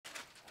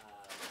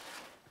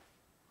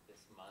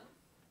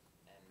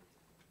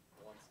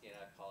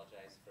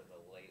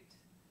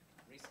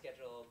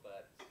reschedule,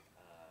 but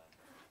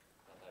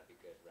thought that'd be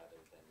good rather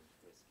than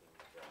risking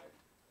the drive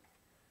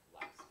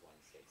last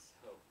Wednesday.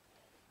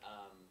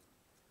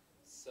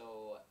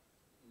 So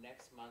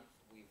next month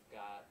we've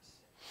got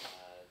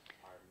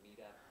our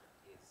meetup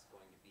is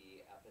going to be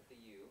up at the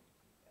U.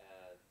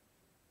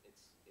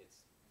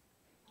 It's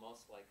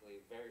most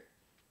likely, very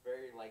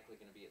likely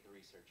going to be at the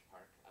Research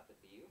Park up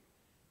at the U.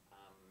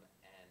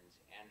 And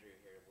Andrew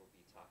here will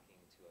be talking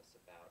to us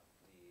about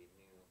the new,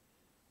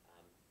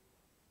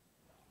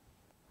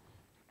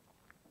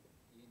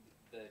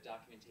 the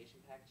documentation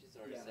packages,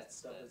 or yeah, is that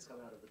stuff that's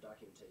coming out of the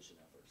documentation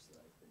efforts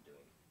that I've been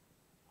doing.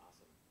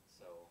 Awesome.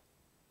 So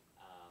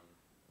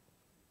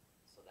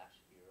that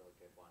should be a really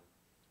good one.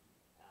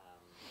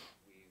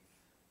 We've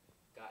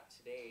got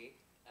today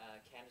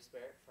Candace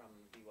Berrett from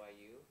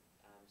BYU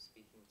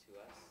speaking to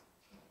us.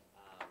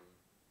 I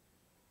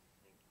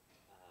think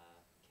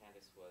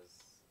Candace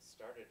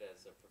started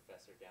as a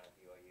professor down at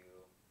BYU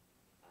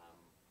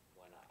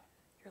when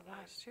Your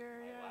last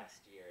year, my yeah.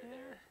 last year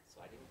there.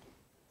 So I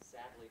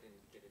sadly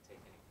didn't get to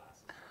take any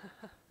classes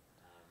from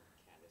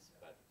Candace,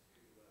 but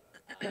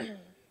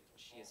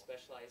she is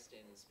specialized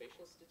in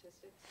spatial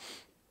statistics,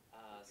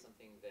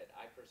 something that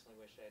I personally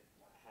wish I'd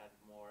had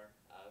more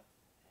of,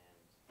 and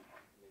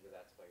maybe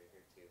that's why you're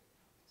here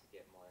to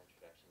get more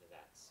introduction to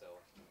that.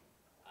 So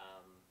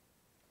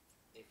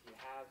if you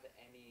have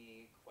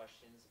any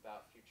questions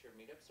about future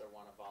meetups or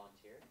want to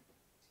volunteer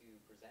to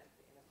present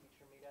in a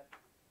future meetup,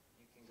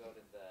 you can go to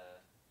the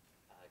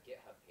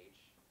GitHub page.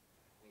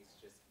 It's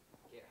just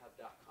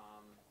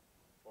github.com/slc-rug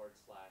for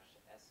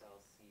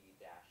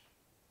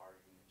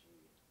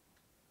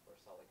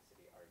Salt Lake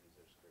City R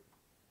Users Group.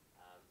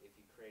 If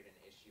you create an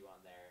issue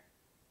on there,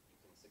 you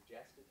can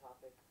suggest a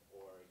topic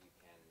or you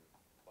can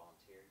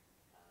volunteer to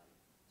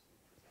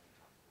present a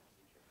topic in the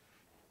future.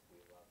 And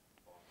we love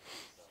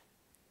volunteers. So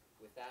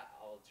with that,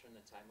 I'll turn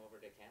the time over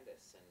to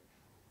Candace, and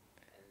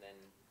then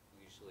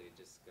usually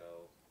just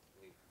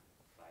leave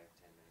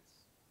 5-10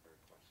 minutes for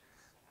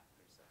questions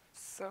after.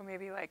 So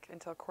maybe like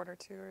until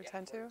 1:45 or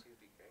 10:02? Would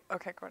be great.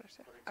 Okay,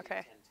 1:45.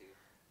 Okay. 10:02.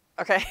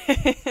 Okay.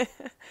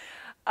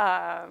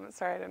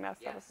 Sorry, I didn't ask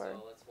that before.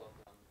 So let's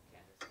welcome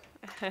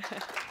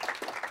Candace.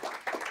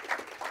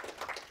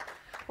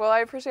 Well, I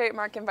appreciate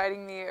Mark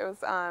inviting me. It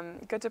was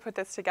good to put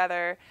this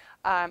together.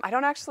 I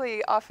don't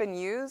actually often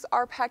use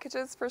R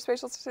packages for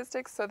spatial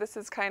statistics, so this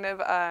is kind of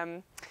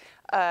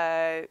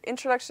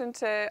introduction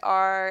to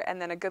R,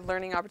 and then a good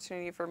learning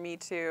opportunity for me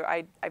too.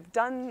 I've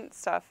done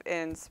stuff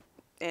in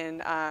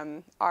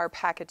R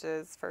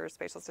packages for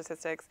spatial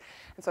statistics,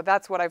 and so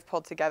that's what I've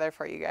pulled together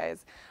for you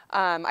guys.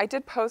 I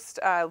did post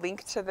a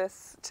link to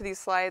these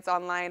slides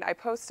online. I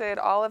posted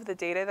all of the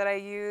data that I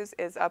use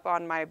is up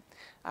on my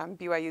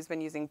BYU's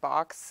been using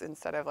Box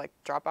instead of like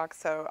Dropbox,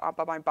 so up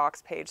on my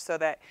Box page, so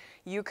that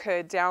you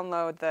could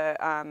download the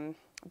R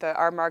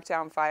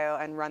Markdown file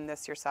and run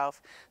this yourself.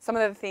 Some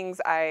of the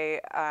things I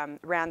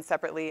ran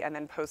separately and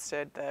then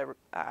posted the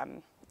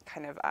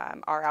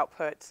R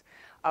output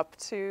up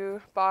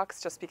to Box,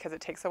 just because it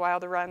takes a while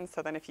to run.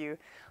 So then if you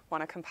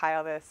want to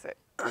compile this, it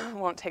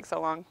won't take so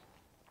long.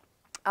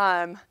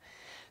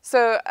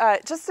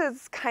 Just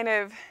as kind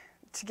of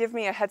to give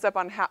me a heads up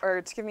on how,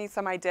 or to give me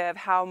some idea of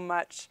how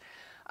much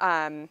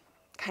kind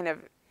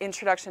of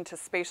introduction to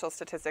spatial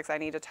statistics I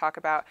need to talk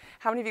about.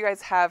 How many of you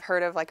guys have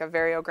heard of like a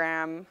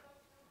variogram?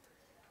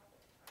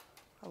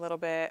 A little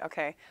bit,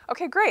 okay.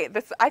 Okay, great.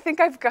 I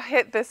think I've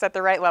hit this at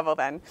the right level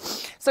then.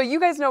 So you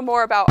guys know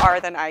more about R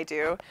than I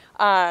do,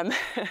 but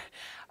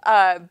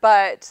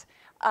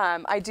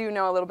I do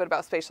know a little bit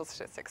about spatial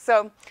statistics.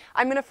 So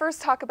I'm going to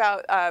first talk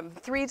about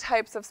 3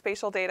 types of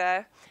spatial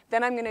data.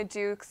 Then I'm going to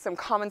do some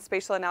common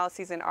spatial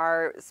analyses in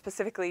R,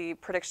 specifically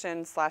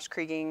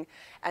prediction/kriging,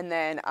 and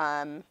then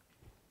I'll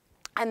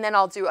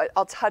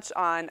touch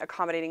on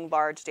accommodating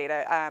large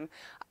data.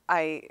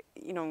 I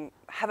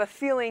have a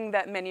feeling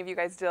that many of you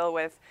guys deal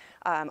with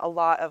a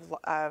lot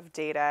of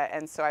data,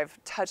 and so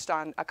I've touched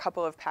on a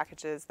couple of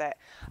packages that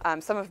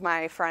some of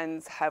my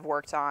friends have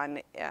worked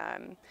on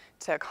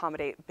to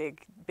accommodate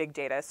big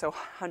data, so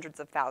hundreds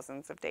of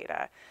thousands of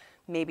data,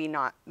 maybe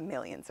not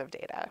millions of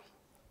data.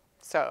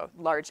 So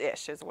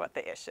large-ish is what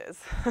the ish is.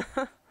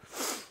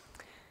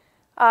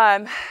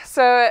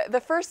 So the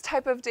first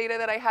type of data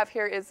that I have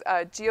here is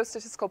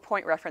geostatistical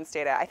point reference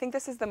data. I think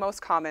this is the most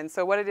common.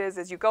 So what it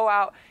is you go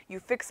out, you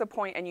fix a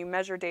point, and you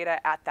measure data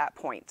at that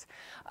point.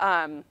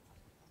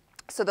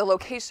 So the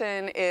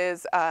location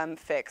is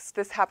fixed.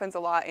 This happens a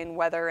lot in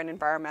weather and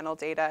environmental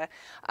data.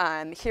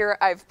 Here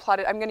I've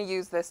plotted, I'm going to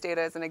use this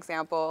data as an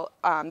example.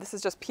 This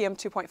is just PM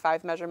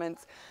 2.5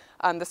 measurements.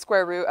 The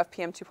square root of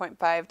PM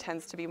 2.5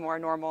 tends to be more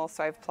normal,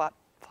 so I've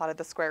plotted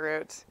the square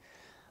root.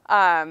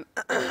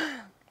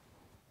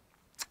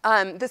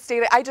 This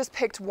data, I just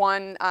picked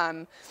one.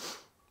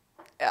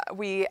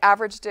 We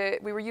averaged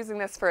it. We were using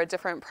this for a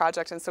different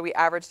project, and so we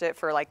averaged it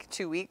for like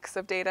 2 weeks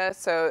of data.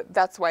 So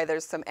that's why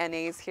there's some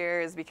NAs here,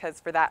 is because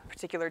for that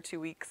particular 2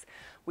 weeks,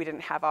 we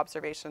didn't have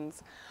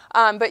observations.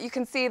 But you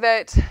can see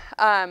that,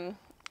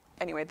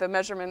 anyway, the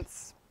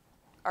measurements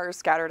are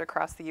scattered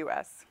across the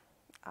US.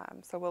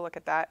 So we'll look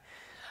at that.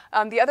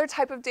 The other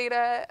type of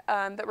data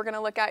that we're going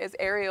to look at is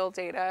areal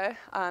data.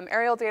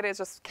 Areal data is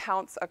just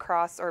counts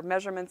across or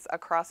measurements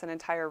across an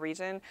entire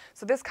region.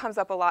 So this comes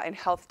up a lot in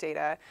health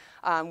data,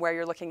 where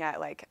you're looking at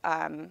like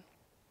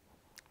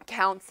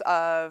counts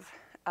of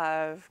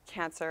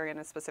cancer in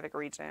a specific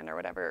region or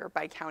whatever, or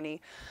by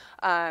county,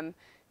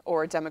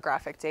 or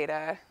demographic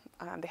data.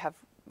 They have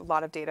a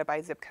lot of data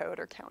by zip code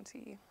or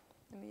county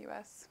in the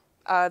U.S.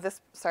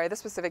 This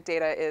specific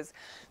data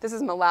this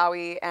is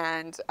Malawi,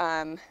 and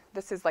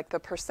this is like the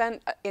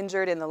percent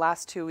injured in the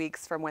last 2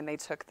 weeks from when they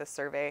took the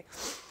survey,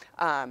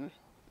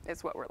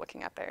 is what we're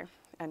looking at there,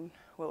 and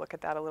we'll look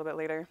at that a little bit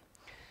later.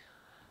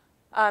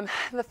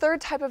 The third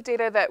type of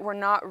data that we're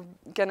not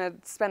going to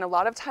spend a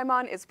lot of time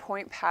on is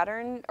point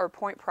pattern or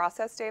point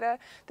process data.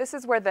 This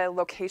is where the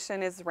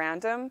location is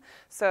random.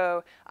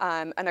 So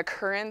an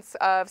occurrence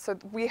of, so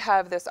we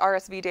have this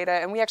RSV data,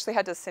 and we actually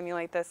had to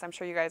simulate this. I'm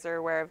sure you guys are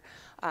aware of,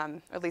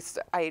 at least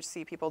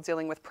IHC people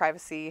dealing with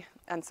privacy.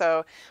 And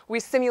so we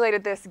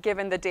simulated this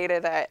given the data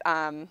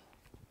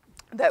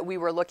that we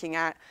were looking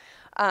at.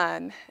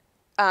 And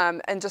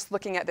just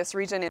looking at this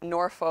region in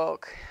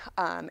Norfolk,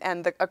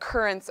 and the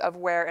occurrence of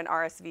where an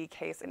RSV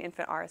case, an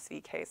infant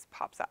RSV case,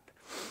 pops up.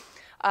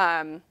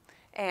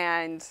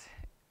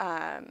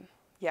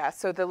 Yeah,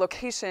 so the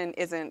location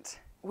isn't,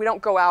 we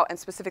don't go out and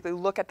specifically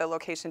look at the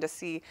location to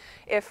see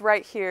if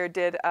right here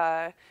did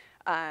a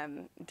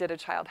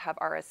child have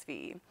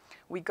RSV.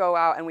 We go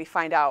out and we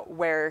find out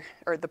where,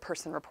 or the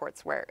person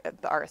reports where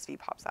the RSV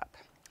pops up.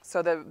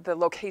 So the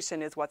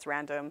location is what's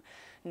random,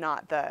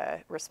 not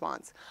the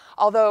response.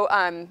 Although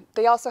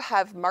they also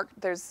have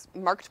there's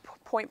marked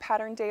point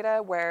pattern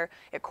data where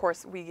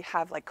we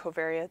have like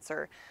covariates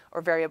or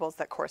variables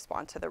that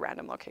correspond to the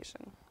random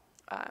location.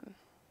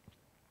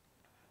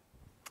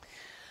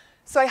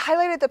 So I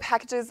highlighted the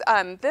packages.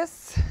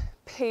 This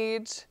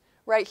page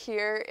right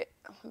here,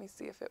 let me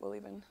see if it will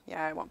even,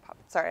 yeah, it won't pop.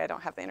 Sorry, I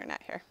don't have the internet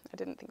here. I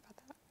didn't think about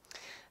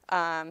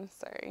that.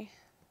 Sorry.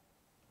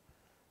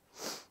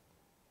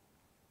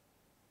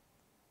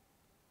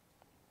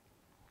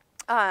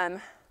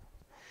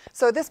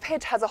 So this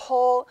page has a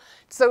whole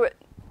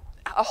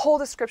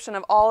description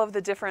of all of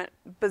the different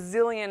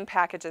bazillion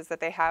packages that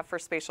they have for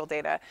spatial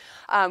data.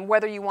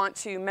 Whether you want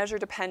to measure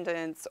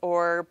dependence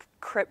or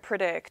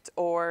predict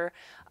or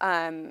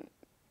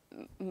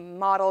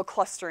model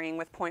clustering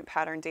with point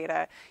pattern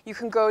data, you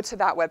can go to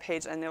that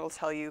webpage and it will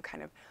tell you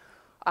kind of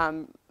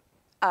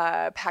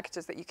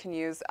packages that you can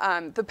use.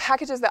 The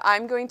packages that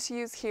I'm going to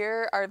use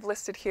here are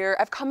listed here.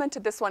 I've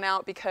commented this one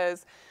out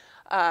because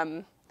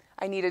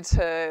I need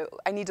to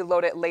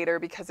load it later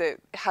because it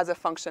has a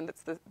function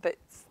that's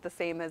the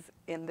same as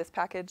in this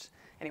package.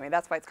 Anyway,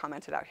 that's why it's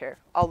commented out here.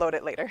 I'll load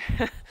it later.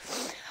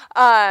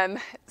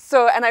 And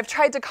I've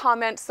tried to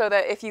comment so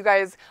that if you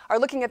guys are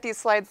looking at these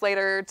slides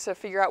later to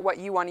figure out what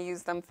you want to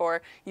use them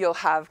for, you'll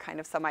have kind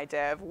of some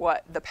idea of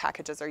what the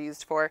packages are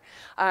used for.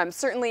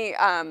 Certainly,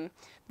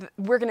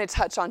 we're going to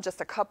touch on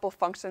just a couple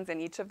functions in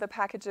each of the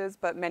packages,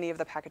 but many of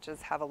the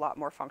packages have a lot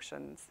more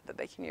functions that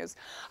they can use.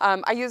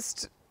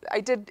 I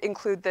did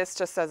include this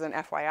just as an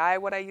FYI,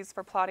 what I use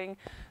for plotting.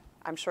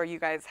 I'm sure you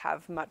guys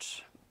have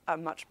a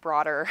much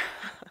broader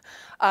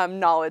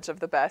knowledge of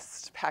the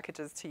best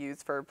packages to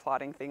use for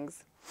plotting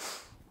things.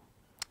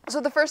 So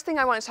the first thing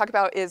I want to talk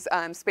about is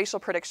spatial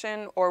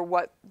prediction, or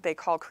what they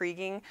call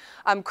kriging.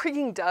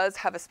 Kriging does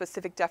have a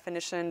specific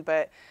definition,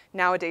 but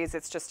nowadays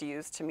it's just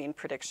used to mean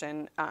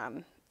prediction.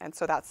 And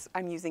so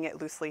I'm using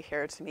it loosely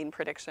here to mean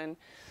prediction.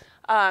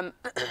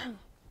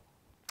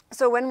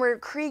 So when we're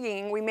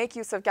kriging, we make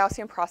use of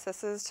Gaussian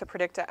processes to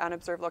predict at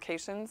unobserved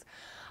locations.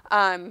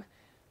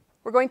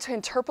 We're going to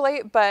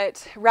interpolate,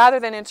 but rather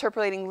than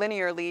interpolating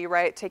linearly,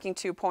 right, taking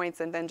 2 points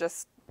and then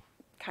just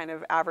kind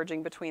of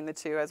averaging between the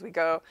two as we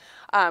go,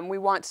 we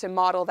want to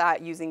model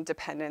that using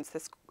dependence,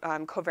 this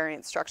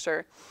covariant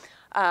structure.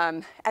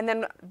 And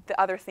then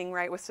the other thing,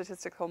 right, with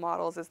statistical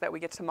models is that we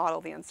get to model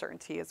the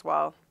uncertainty as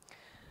well.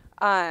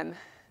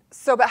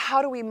 But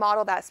how do we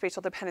model that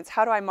spatial dependence?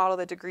 How do I model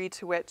the degree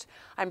to which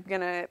I'm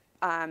going to,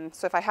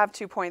 so if I have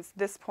 2 points,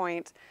 this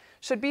point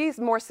should be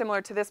more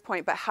similar to this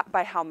point, but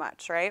by how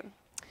much, right?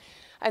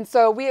 And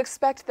so we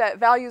expect that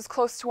values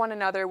close to one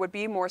another would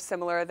be more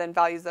similar than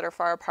values that are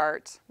far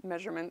apart,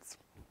 measurements.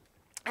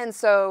 And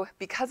so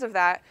because of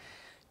that,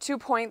 2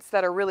 points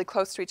that are really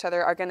close to each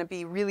other are going to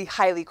be really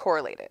highly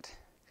correlated.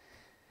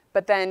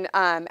 But then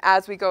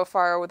as we go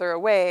farther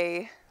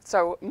away,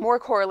 so more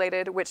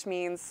correlated, which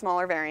means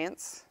smaller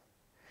variance.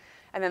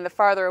 And then the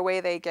farther away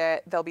they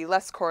get, they'll be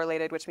less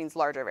correlated, which means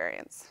larger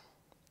variance.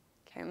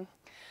 Okay.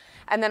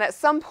 And then at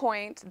some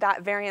point,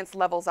 that variance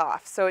levels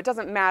off. So it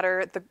doesn't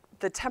matter.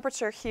 The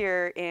temperature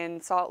here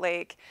in Salt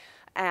Lake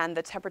and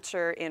the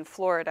temperature in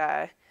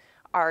Florida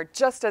are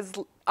just as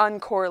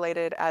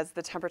uncorrelated as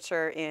the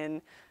temperature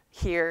in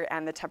here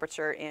and the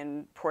temperature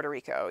in Puerto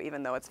Rico,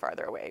 even though it's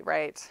farther away,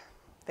 right?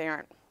 They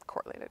aren't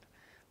correlated.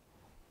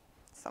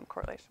 some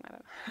correlation, I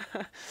don't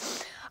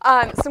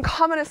know. Some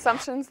common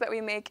assumptions that we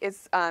make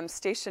is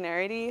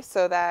stationarity,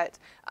 so that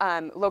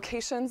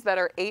locations that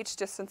are h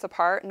distance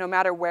apart, no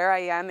matter where I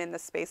am in the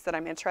space that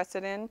I'm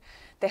interested in,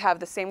 they have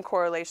the same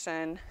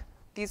correlation.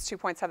 These 2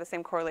 points have the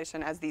same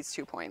correlation as these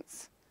 2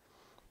 points.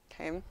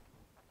 Okay.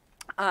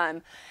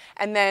 And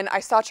then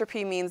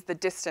isotropy means the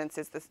distance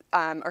is the,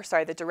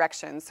 the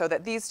direction, so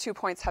that these 2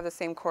 points have the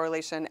same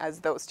correlation as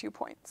those 2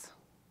 points.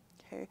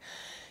 Okay.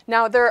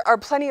 Now, there are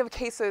plenty of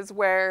cases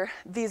where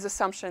these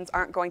assumptions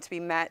aren't going to be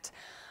met,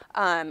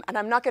 and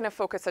I'm not going to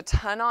focus a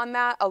ton on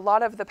that. A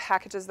lot of the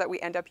packages that we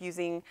end up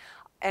using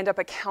end up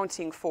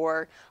accounting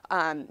for,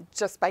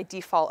 just by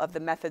default of the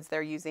methods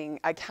they're using,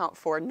 account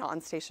for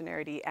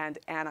non-stationarity and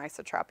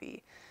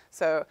anisotropy.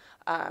 So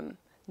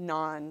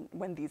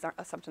when these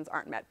assumptions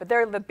aren't met. But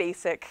they're the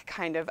basic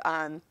kind of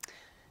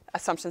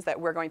assumptions that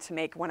we're going to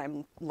make when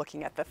I'm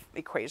looking at the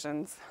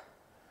equations.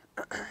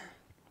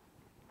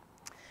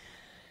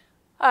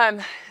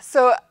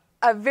 So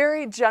a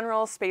very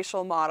general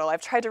spatial model.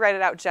 I've tried to write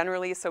it out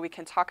generally so we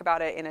can talk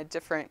about it in a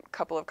different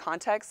couple of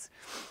contexts.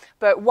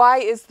 But y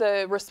is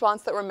the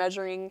response that we're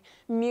measuring.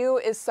 Mu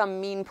is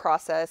some mean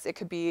process. It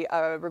could be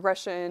a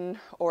regression,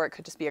 or it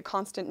could just be a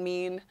constant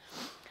mean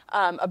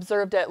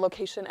observed at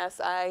location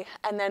si.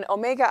 And then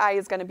omega I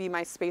is going to be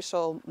my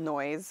spatial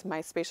noise,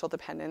 my spatial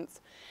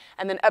dependence.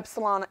 And then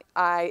epsilon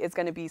I is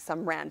going to be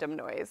some random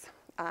noise.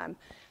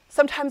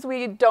 Sometimes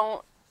we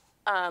don't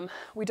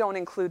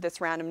include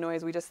this random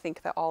noise. We just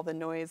think that all the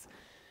noise,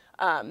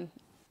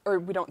 or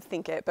we don't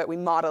think it, but we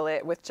model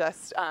it with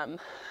just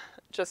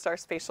our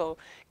spatial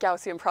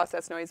Gaussian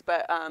process noise.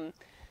 But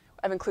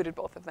I've included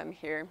both of them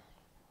here.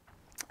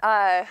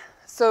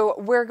 So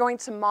we're going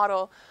to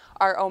model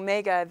our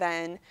omega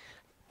then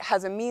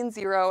has a mean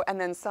 0 and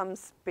then some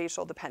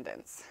spatial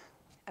dependence.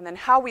 And then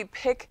how we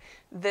pick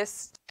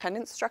this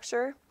dependence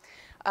structure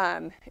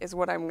is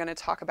what I'm going to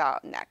talk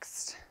about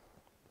next.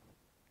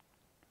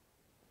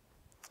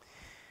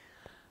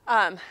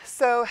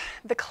 So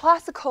the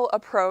classical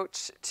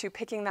approach to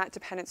picking that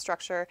dependent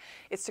structure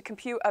is to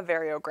compute a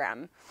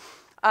variogram.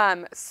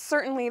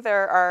 Certainly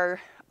there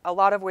are a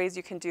lot of ways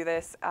you can do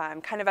this.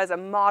 Kind of as a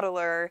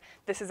modeler,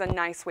 this is a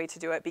nice way to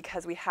do it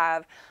because we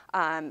have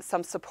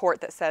some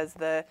support that says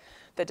the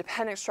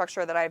dependent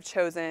structure that I've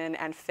chosen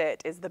and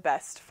fit is the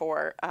best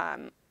for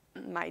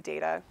my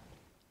data.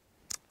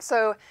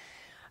 So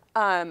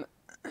the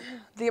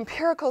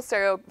empirical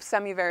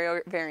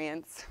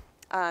semivariance,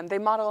 they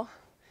model.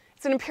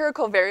 It's an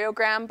empirical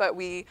variogram, but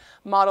we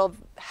modeled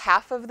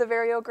half of the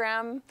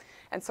variogram,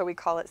 and so we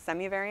call it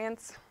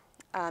semivariance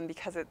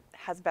because it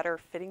has better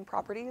fitting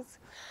properties.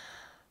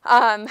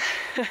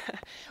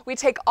 We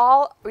take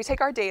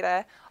our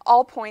data,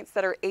 all points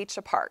that are h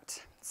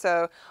apart.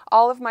 So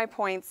all of my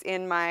points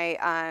in my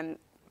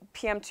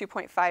PM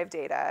 2.5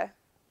 data.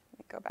 Let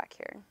me go back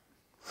here.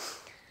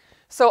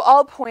 So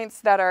all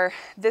points that are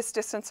this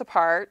distance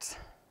apart,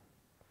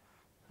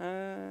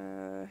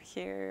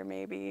 here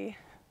maybe.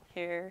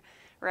 Here,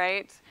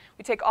 right?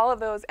 We take all of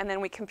those and then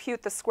we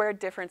compute the squared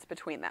difference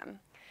between them.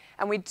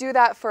 And we do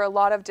that for a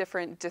lot of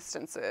different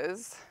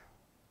distances.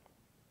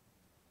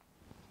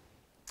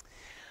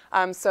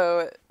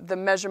 So the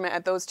measurement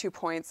at those 2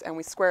 points, and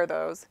we square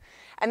those.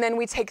 And then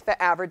we take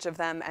the average of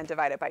them and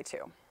divide it by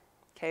 2.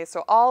 Okay,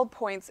 so all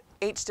points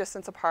h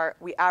distance apart,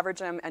 we average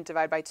them and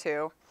divide by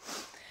 2.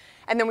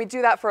 And then we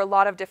do that for a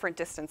lot of different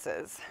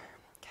distances.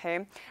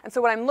 Okay, and so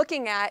what I'm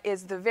looking at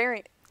is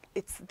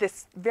it's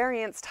this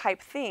variance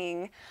type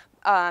thing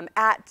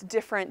at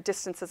different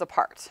distances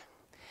apart.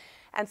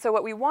 And so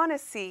what we want to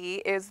see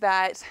is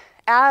that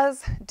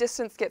as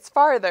distance gets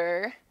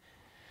farther,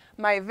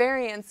 my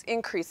variance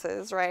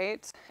increases,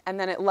 right? And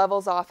then it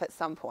levels off at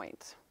some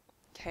point,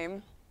 okay?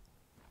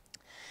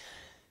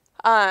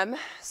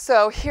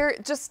 So here,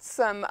 just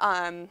some,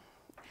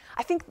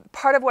 I think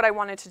part of what I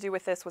wanted to do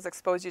with this was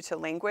expose you to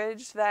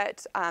language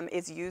that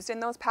is used in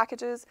those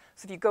packages.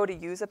 So if you go to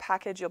use a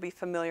package, you'll be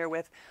familiar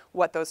with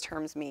what those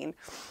terms mean.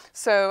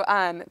 So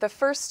the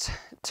first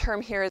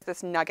term here is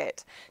this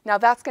nugget. Now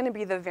that's going to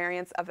be the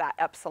variance of that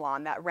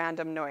epsilon, that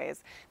random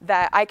noise,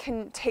 that I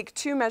can take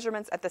 2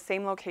 measurements at the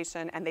same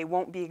location and they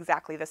won't be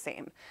exactly the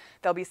same.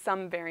 There'll be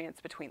some variance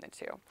between the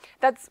 2.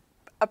 That's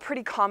a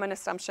pretty common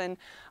assumption,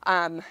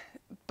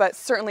 but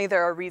certainly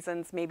there are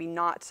reasons maybe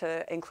not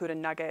to include a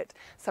nugget.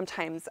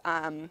 Sometimes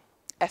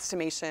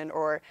estimation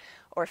or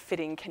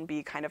fitting can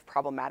be kind of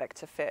problematic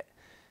to fit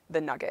the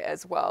nugget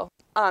as well.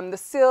 The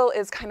sill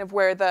is kind of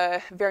where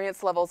the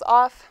variance levels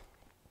off.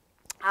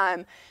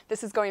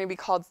 This is going to be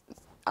called,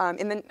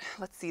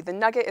 the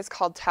nugget is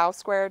called tau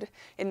squared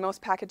in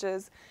most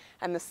packages,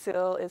 and the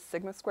sill is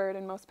sigma squared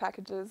in most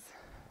packages.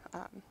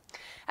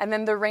 And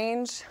then the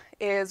range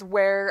is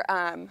where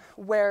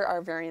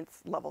our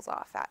variance levels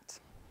off at.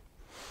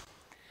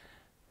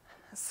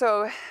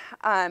 So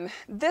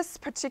this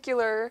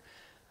particular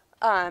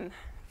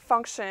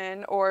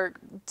function or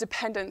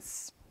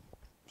dependence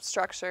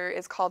structure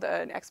is called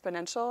an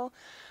exponential,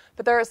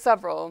 but there are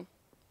several.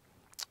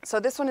 So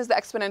this one is the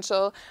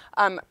exponential.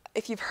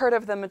 If you've heard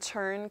of the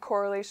Matern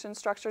correlation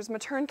structures,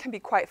 Matern can be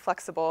quite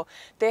flexible.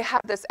 They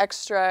have this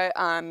extra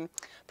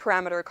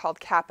parameter called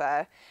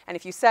kappa, and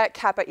if you set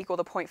kappa equal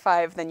to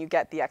 0.5, then you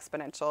get the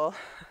exponential.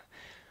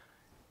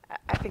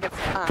 I think it's,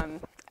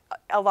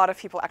 a lot of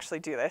people actually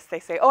do this. They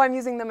say, oh, I'm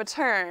using the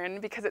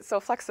Matern because it's so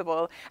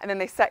flexible, and then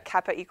they set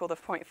kappa equal to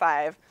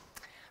 0.5.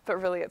 But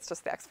really, it's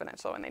just the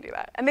exponential when they do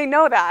that. And they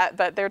know that,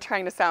 but they're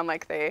trying to sound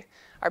like they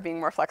are being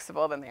more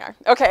flexible than they are.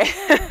 Okay.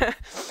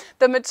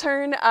 The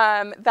Matern,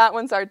 that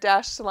one's our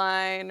dashed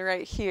line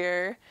right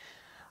here.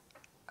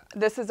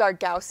 This is our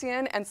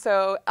Gaussian, and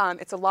so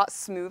it's a lot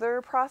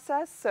smoother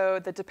process, so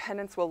the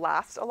dependence will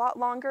last a lot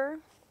longer.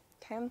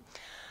 Okay.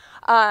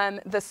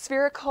 The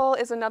spherical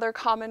is another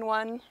common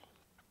one,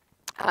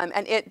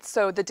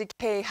 so the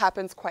decay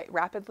happens quite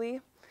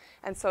rapidly,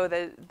 and so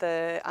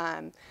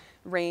the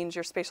range,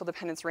 your spatial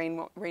dependence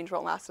range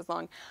won't last as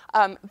long.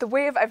 The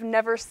wave, I've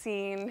never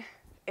seen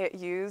it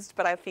used,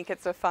 but I think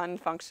it's a fun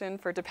function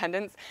for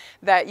dependence,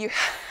 that you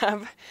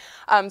have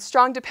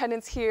strong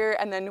dependence here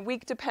and then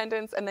weak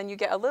dependence, and then you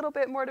get a little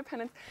bit more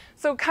dependence.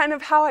 So kind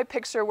of how I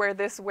picture where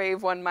this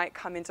wave one might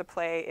come into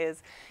play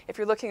is if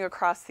you're looking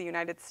across the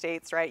United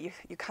States, right,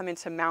 you come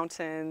into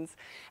mountains,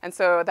 and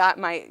so that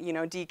might, you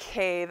know,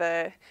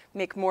 decay,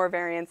 make more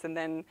variance and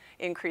then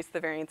increase the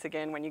variance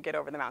again when you get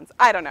over the mountains.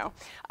 I don't know,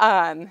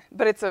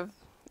 but it's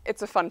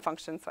a fun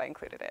function, so I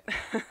included it.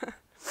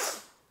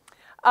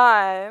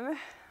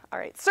 All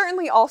right.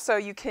 Certainly, also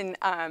you can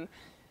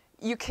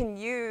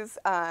use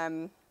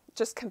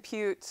just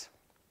compute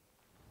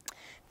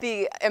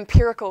the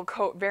empirical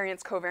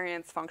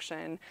variance-covariance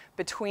function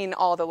between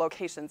all the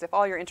locations. If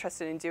all you're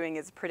interested in doing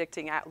is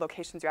predicting at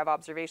locations you have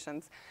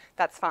observations,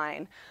 that's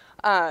fine.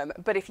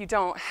 But if you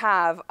don't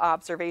have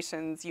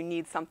observations, you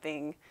need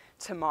something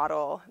to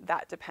model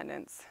that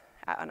dependence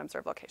at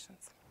unobserved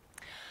locations.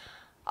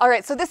 All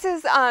right. So this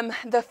is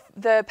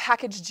the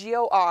package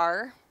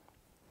GOR.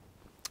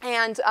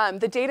 And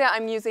the data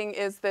I'm using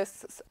is the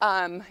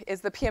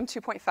PM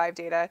 2.5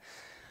 data.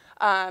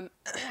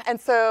 And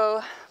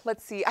so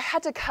let's see, I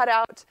had to cut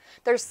out,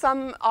 there's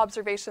some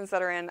observations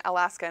that are in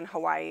Alaska and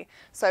Hawaii.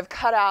 So I've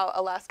cut out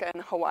Alaska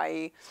and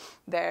Hawaii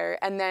there.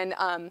 And then,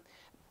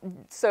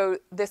 so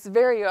this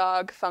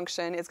variog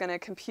function is going to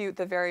compute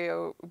the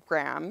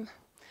variogram.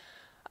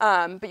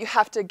 But you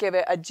have to give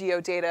it a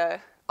geodata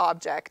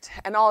object.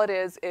 And all it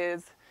is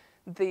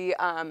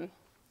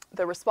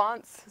the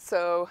response,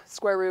 so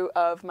square root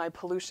of my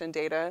pollution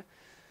data,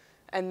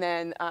 and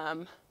then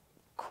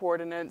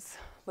coordinates.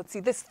 Let's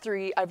see, this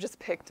 3, I've just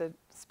picked a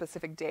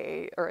specific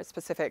day or a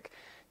specific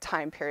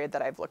time period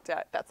that I've looked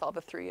at. That's all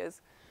the 3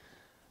 is.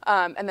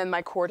 And then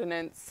my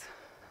coordinates,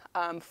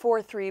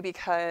 4, 3,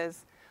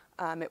 because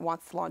it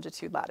wants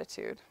longitude,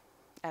 latitude,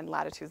 and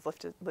latitude's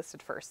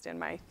listed first in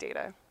my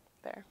data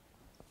there.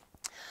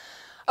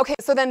 Okay,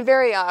 so then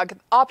variog,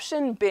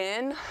 option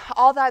bin,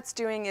 all that's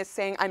doing is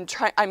saying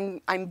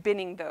I'm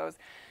binning those.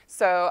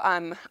 So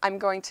I'm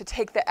going to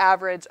take the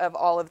average of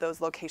all of those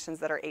locations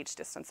that are h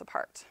distance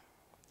apart.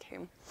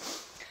 Okay.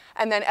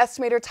 And then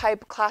estimator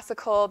type,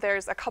 classical,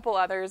 there's a couple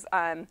others.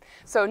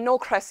 So Noel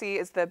Cressy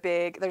is the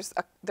big,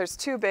 there's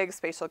 2 big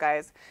spatial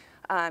guys,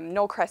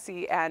 Noel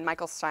Cressy and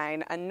Michael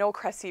Stein. And Noel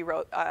Cressy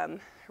wrote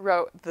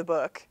the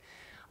book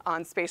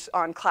on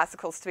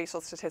classical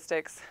spatial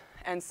statistics.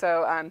 And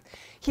so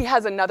he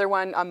has another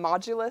one, a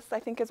modulus, I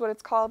think is what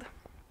it's called.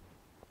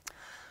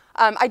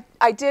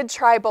 I did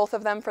try both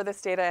of them for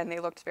this data, and they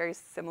looked very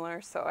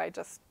similar, so I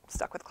just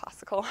stuck with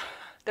classical.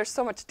 There's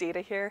so much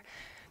data here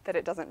that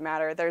it doesn't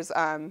matter. There's,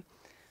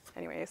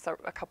 anyway, so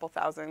a couple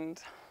thousand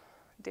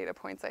data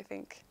points, I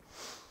think.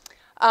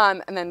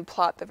 And then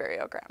plot the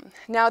variogram.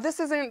 Now,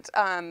 this isn't,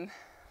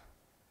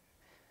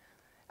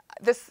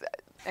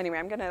 anyway,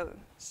 I'm going to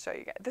show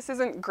you guys. This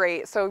isn't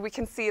great. So we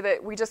can see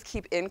that we just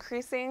keep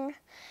increasing.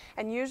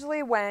 And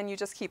usually when you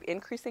just keep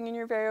increasing in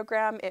your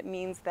variogram, it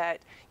means that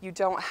you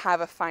don't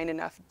have a fine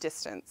enough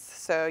distance.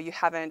 So you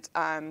haven't,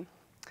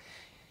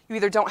 you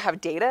either don't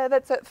have data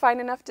that's at fine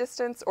enough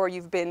distance, or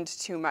you've binned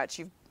too much.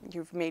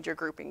 You've made your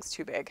groupings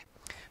too big.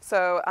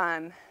 So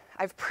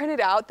I've printed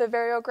out the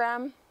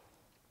variogram.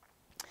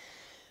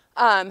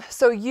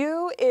 So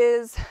U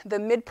is the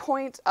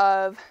midpoint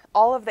of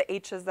all of the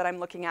H's that I'm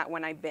looking at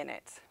when I bin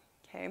it.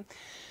 Okay,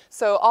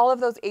 so all of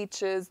those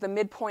H's, the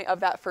midpoint of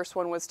that first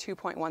one was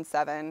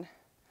 2.17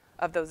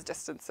 of those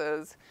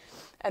distances,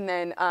 and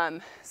then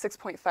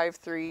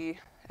 6.53,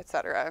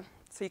 etc.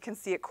 So you can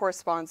see it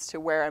corresponds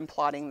to where I'm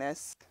plotting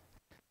this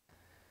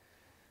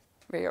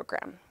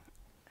variogram.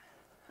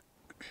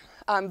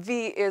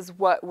 V is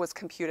what was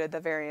computed, the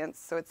variance,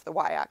 so it's the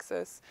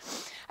y-axis.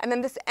 And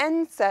then this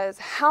N says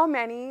how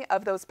many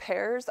of those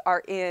pairs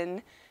are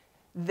in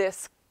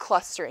this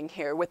clustering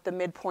here with the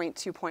midpoint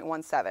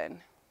 2.17.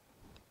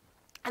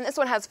 And this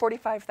one has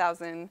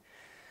 45,000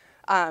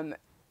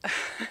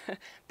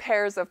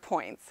 pairs of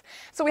points.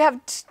 So we have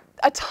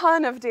a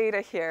ton of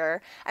data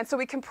here, and so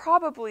we can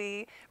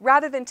probably,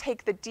 rather than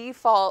take the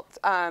default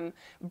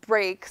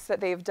breaks that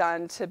they've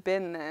done to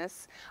bin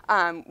this,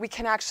 we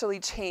can actually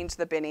change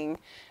the binning.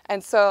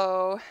 And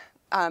so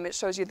it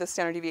shows you the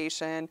standard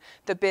deviation,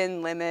 the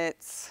bin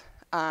limits.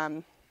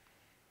 I'm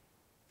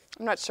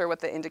not sure what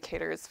the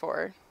indicator is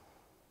for.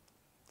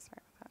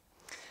 Sorry about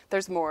that.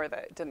 There's more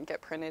that didn't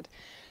get printed.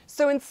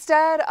 So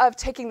instead of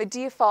taking the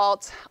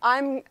default,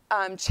 I'm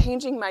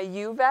changing my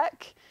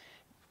UVec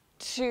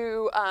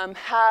to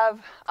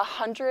have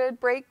 100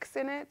 breaks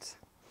in it.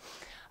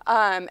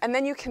 And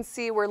then you can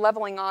see we're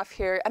leveling off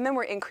here, and then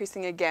we're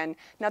increasing again.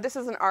 Now this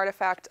is an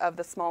artifact of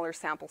the smaller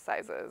sample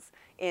sizes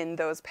in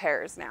those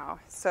pairs now.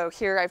 So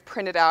here I've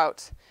printed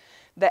out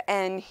the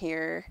N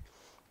here.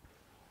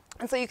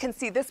 And so you can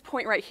see this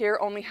point right here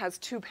only has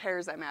 2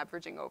 pairs I'm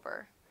averaging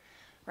over,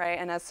 right?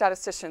 And as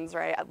statisticians,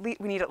 right, we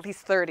need at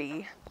least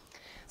 30.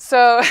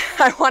 So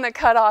I want to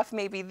cut off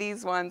maybe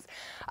these ones.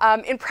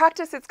 In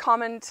practice, it's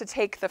common to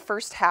take the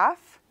first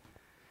half.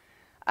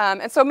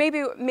 And so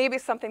maybe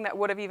something that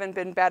would have even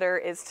been better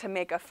is to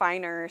make a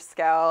finer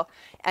scale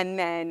and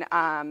then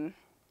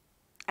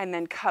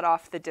cut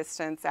off the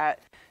distance at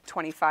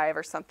 25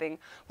 or something.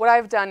 What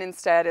I've done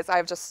instead is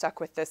I've just stuck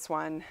with this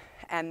one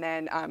and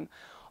then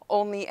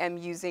only am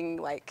using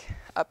like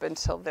up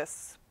until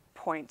this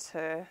point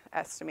to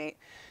estimate.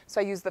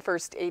 So I use the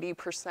first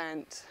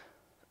 80%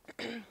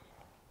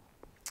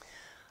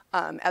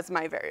 as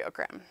my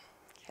variogram.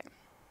 Okay.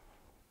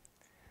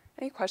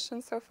 Any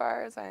questions so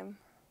far as I'm,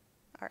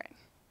 all right.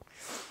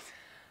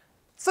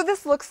 So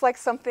this looks like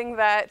something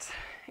that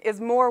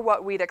is more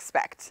what we'd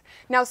expect.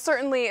 Now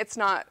certainly it's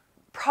not,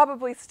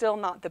 probably still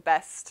not the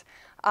best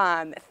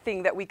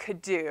thing that we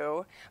could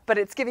do, but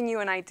it's giving you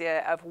an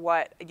idea of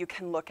what you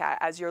can look at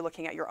as you're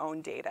looking at your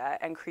own data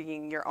and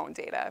creating your own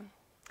data.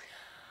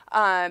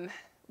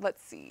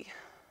 Let's see.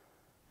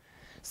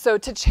 So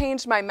to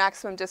change my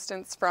maximum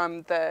distance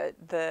from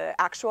the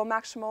actual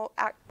maximum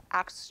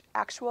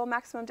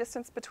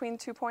distance between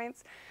 2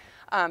 points,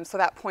 so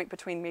that point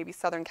between maybe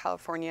Southern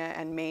California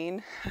and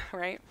Maine,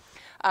 right?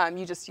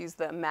 You just use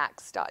the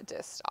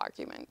max.dist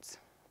argument,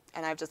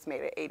 and I've just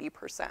made it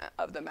 80%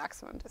 of the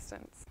maximum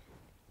distance.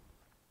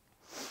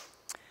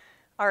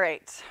 All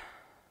right.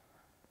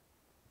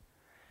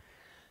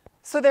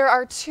 So there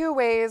are 2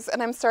 ways,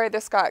 and I'm sorry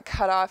this got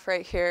cut off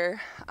right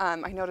here.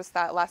 I noticed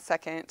that last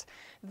second,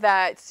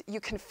 that you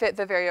can fit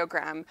the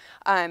variogram.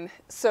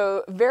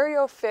 So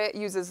variofit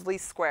uses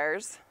least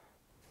squares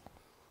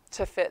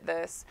to fit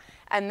this,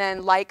 and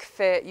then like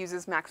fit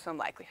uses maximum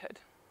likelihood.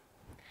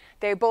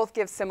 They both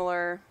give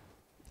similar,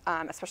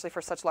 especially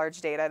for such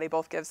large data, they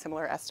both give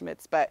similar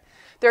estimates, but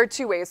there are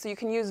 2 ways. So you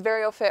can use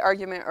variofit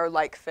argument or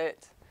like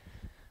fit,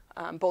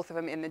 both of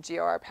them in the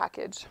GOR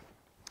package.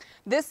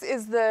 This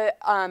is the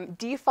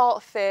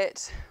default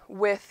fit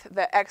with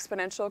the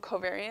exponential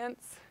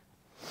covariance.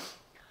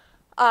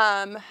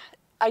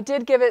 I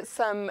did give it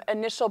some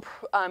initial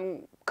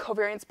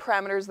covariance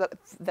parameters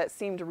that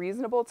seemed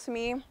reasonable to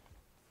me.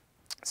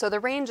 So the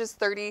range is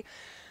 30.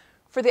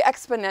 For the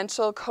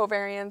exponential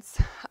covariance,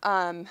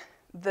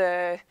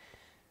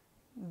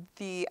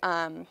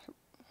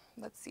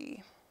 let's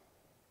see.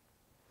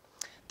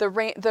 The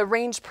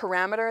range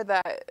parameter,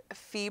 that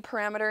phi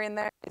parameter in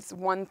there, is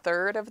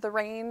 1/3 of the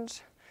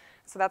range.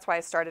 So that's why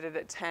I started it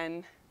at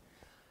 10.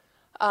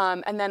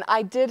 And then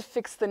I did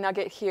fix the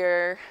nugget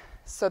here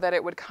so that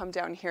it would come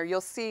down here.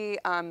 You'll see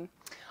on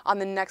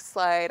the next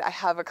slide, I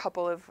have a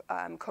couple of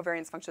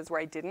covariance functions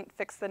where I didn't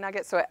fix the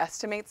nugget, so it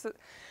estimates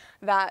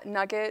that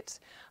nugget.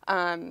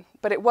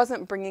 But it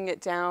wasn't bringing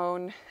it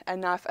down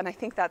enough, and I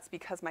think that's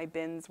because my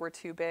bins were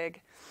too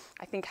big.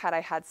 I think had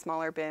I had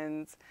smaller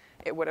bins,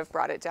 it would have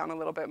brought it down a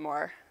little bit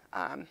more.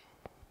 Plot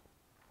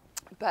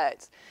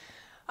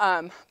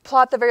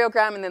the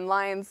variogram and then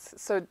lines,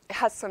 so it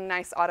has some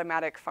nice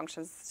automatic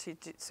functions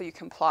so you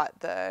can plot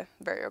the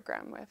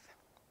variogram with.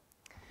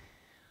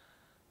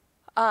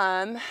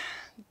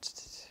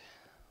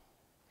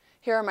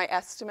 Here are my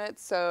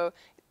estimates. So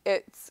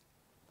it's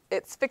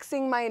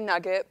fixing my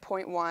nugget,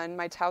 0.1,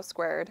 my tau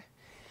squared.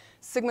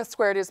 Sigma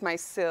squared is my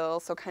SIL,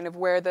 so kind of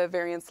where the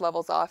variance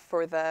levels off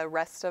for the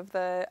rest of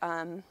the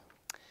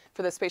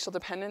spatial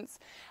dependence.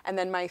 And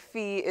then my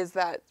phi is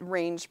that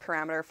range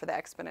parameter for the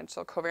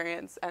exponential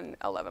covariance, and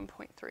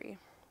 11.3.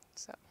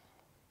 So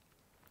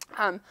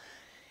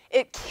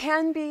it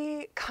can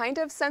be kind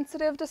of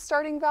sensitive to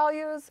starting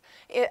values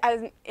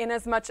in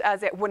as much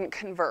as it wouldn't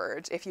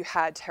converge if you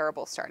had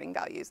terrible starting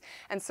values.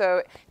 And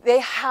so they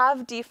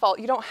have default,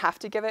 you don't have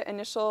to give it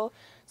initial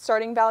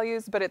starting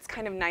values, but it's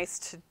kind of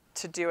nice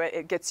to do it.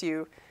 It gets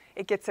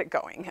it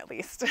going at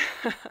least.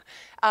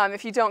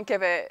 If you don't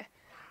give it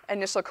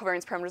initial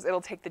covariance parameters,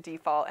 it'll take the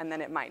default and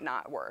then it might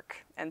not work.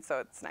 And so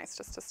it's nice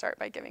just to start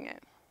by giving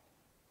it.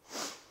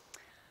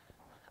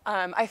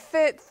 I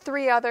fit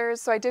 3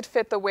 others, so I did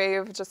fit the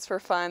wave just for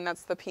fun.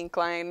 That's the pink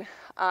line.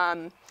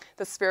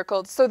 The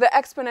spherical. So the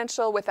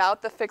exponential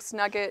without the fixed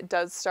nugget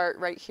does start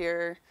right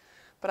here,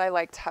 but I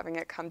liked having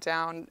it come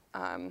down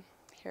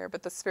here,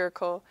 but the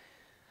spherical,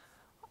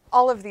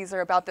 all of these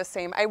are about the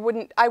same. I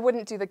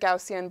wouldn't do the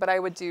Gaussian, but I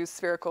would do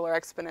spherical or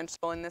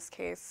exponential in this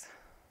case.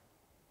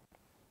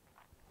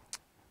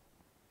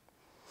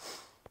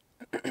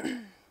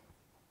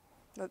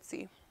 Let's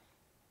see.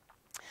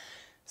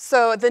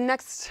 So the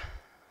next,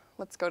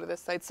 let's go to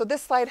this slide. So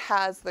this slide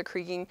has the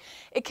kriging.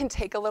 It can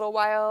take a little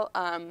while,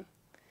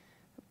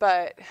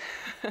 but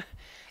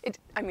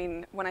I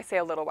mean, when I say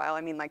a little while,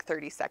 I mean like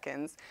 30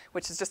 seconds,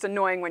 which is just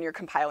annoying when you're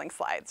compiling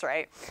slides,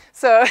 right?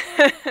 So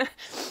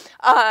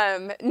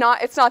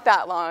it's not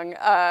that long.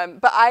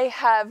 But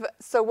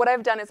so what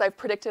I've done is I've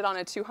predicted on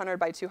a 200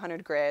 by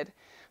 200 grid.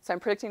 So I'm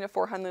predicting to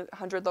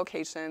 400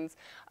 locations.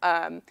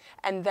 And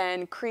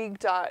then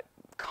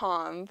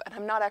krig.conv, and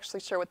I'm not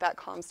actually sure what that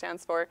conv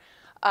stands for,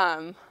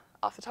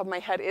 off the top of my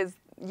head, is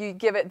you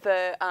give it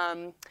the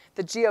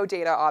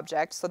geodata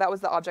object. So that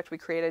was the object we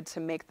created to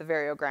make the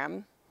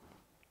variogram.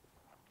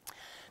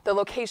 The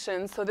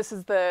location, so this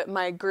is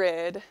my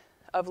grid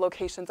of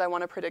locations I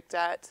want to predict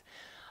at.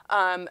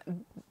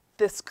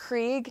 This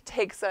krig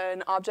takes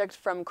an object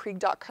from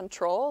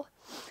krig.control.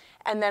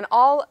 And then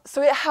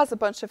so it has a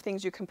bunch of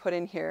things you can put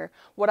in here.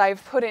 What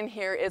I've put in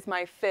here is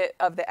my fit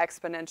of the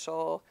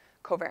exponential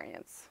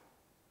covariance.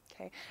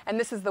 Okay? And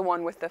this is the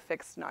one with the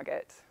fixed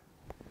nugget.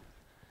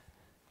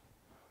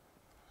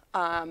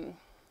 And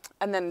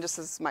then this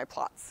is my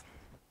plots.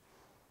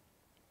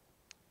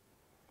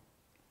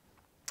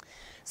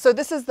 So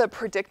this is the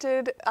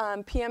predicted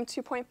PM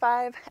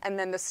 2.5, and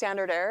then the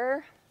standard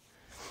error.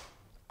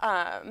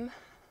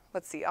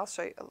 Let's see, I'll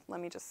show you. Let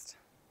me just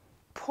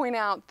point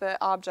out the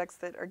objects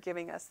that are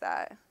giving us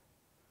that.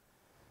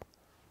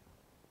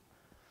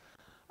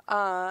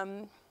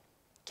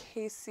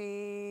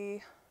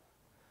 Casey,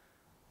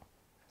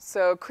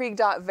 so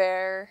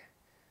krig.var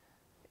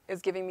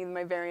is giving me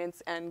my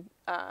variance, and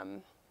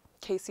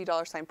Casey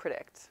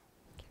 $predict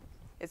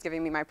is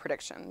giving me my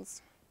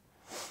predictions.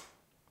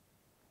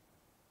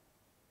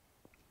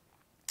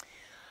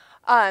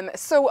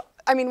 So,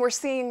 I mean, we're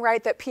seeing,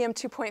 right, that PM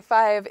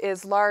 2.5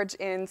 is large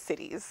in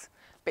cities,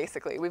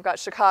 basically. We've got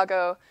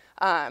Chicago,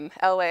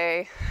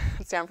 LA,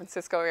 San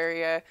Francisco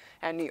area,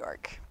 and New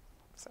York.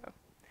 So,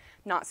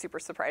 not super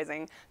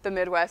surprising. The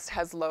Midwest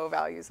has low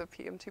values of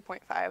PM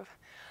 2.5.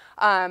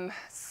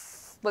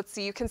 Let's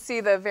see, you can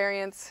see the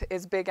variance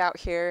is big out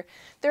here.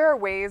 There are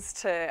ways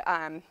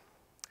to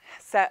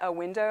set a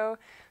window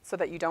so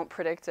that you don't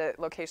predict at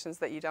locations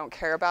that you don't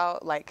care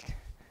about, like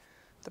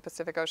the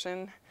Pacific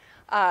Ocean.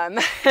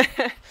 But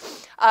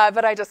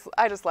I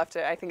just left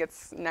it. I think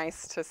it's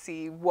nice to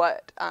see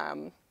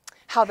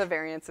how the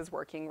variance is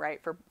working, right,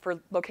 for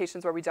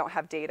locations where we don't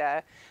have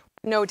data.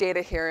 No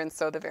data here, and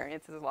so the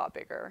variance is a lot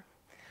bigger.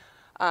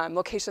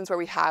 Locations where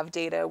we have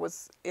data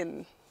was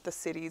in the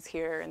cities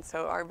here, and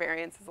so our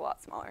variance is a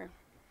lot smaller.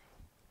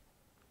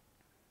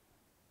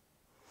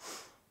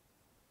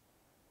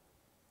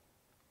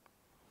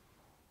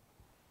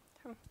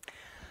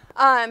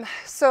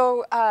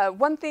 So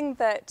one thing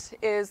that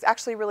is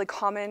actually really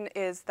common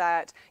is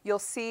that you'll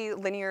see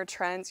linear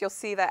trends. You'll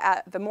see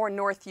that the more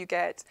north you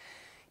get,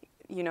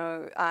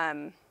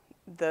 the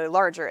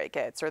larger it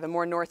gets, or the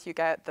more north you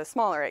get, the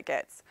smaller it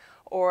gets,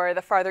 or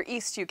the farther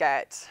east you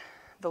get,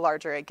 the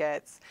larger it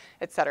gets,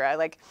 et cetera.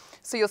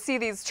 So you'll see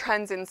these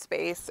trends in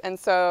space, and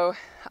so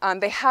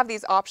they have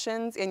these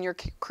options in your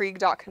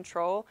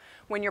krig.control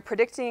when you're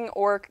predicting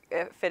or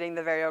fitting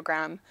the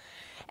variogram.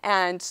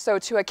 And so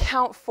to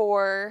account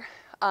for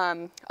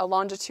a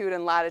longitude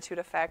and latitude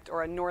effect,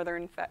 or a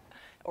northern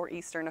or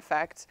eastern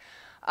effect,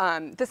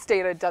 this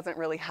data doesn't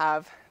really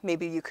have,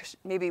 maybe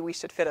we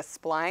should fit a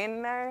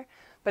spline there,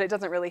 but it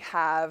doesn't really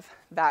have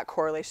that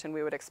correlation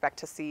we would expect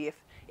to see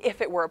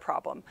if it were a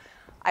problem.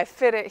 I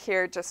fit it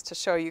here just to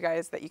show you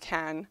guys that you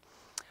can.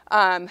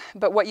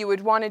 But what you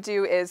would want to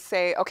do is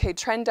say, okay,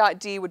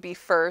 trend.d would be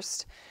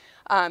first.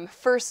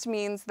 First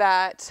means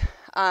that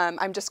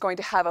I'm just going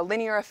to have a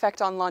linear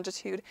effect on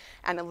longitude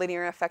and a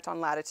linear effect on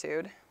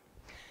latitude.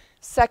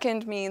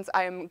 Second means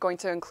I'm going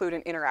to include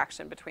an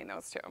interaction between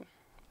those two.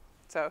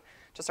 So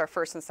just our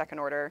first and second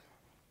order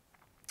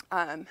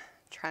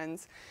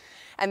trends.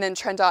 And then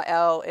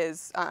trend.l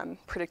is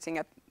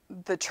predicting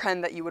the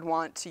trend that you would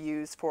want to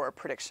use for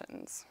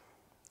predictions.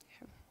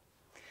 Okay.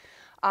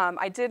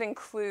 I did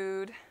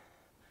include,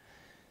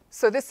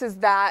 so these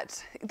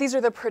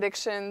are the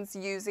predictions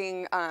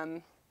using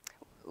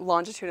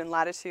longitude and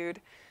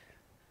latitude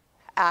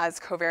as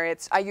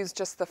covariates. I used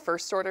just the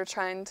first order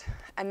trend,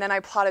 and then I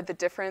plotted the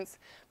difference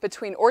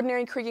between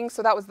ordinary kriging,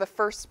 so that was the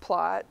first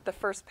plot, the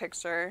first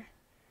picture.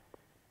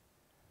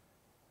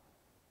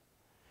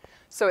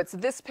 So it's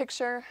this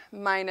picture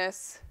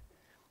minus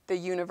the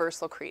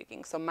universal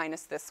kriging, so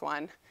minus this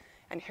one,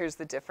 and here's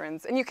the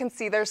difference. And you can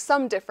see there's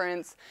some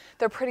difference.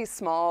 They're pretty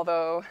small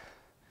though.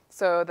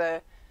 So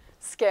the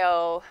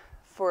scale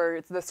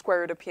for the square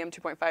root of PM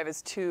 2.5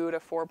 is 2 to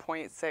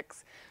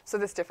 4.6. So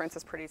this difference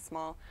is pretty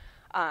small.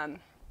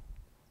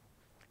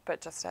 But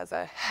just as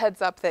a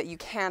heads up that you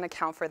can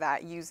account for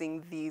that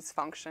using these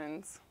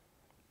functions.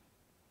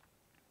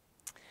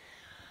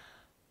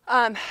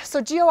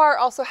 So GOR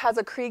also has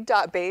a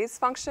Kriging.Bayes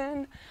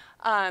function.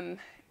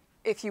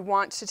 If you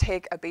want to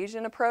take a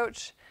Bayesian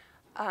approach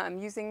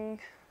using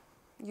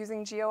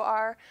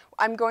GOR,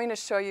 I'm going to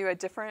show you a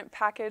different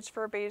package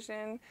for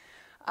Bayesian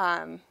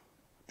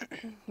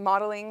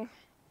modeling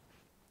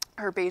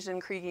or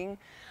Bayesian kriging.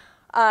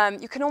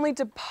 You can only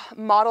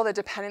model the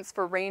dependence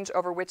for range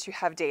over which you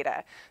have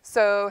data.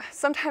 So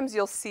sometimes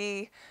you'll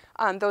see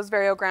those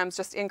variograms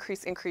just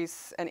increase,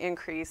 increase, and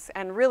increase.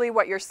 And really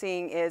what you're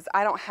seeing is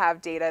I don't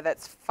have data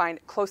that's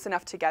close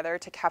enough together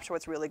to capture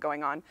what's really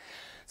going on.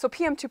 So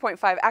PM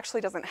 2.5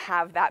 actually doesn't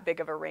have that big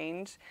of a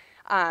range.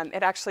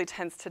 It actually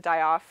tends to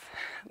die off.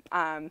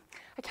 I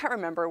can't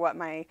remember what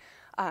my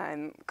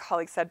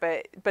colleague said,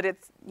 but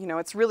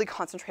it's really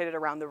concentrated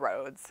around the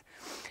roads,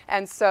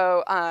 and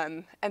so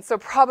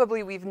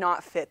probably we've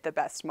not fit the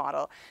best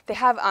model. They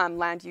have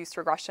land use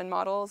regression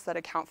models that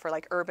account for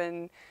like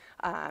urban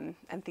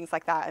and things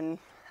like that, and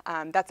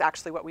that's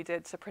actually what we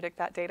did to predict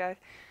that data,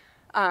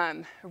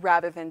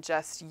 rather than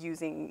just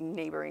using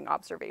neighboring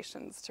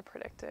observations to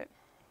predict it.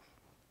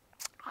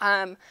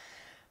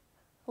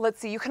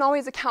 Let's see. You can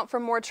always account for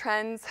more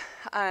trends.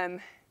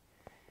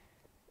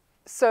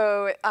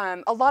 So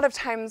a lot of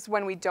times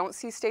when we don't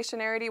see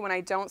stationarity, when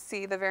I don't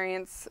see the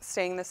variance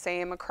staying the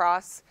same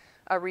across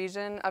a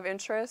region of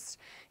interest,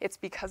 it's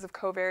because of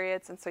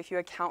covariates. And so if you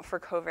account for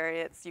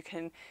covariates, you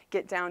can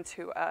get down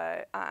to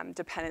a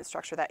dependent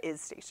structure that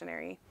is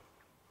stationary,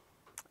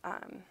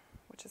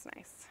 which is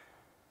nice.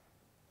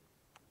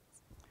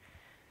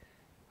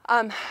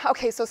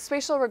 OK, so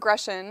spatial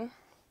regression.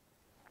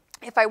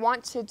 If I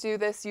want to do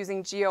this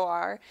using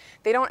GOR,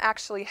 they don't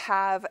actually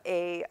have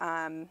a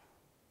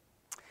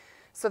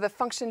so the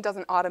function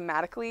doesn't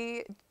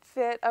automatically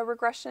fit a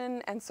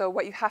regression, and so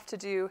what you have to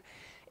do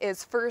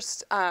is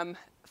first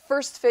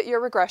fit your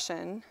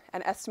regression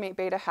and estimate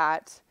beta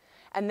hat,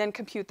 and then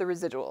compute the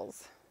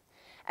residuals.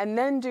 And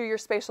then do your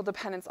spatial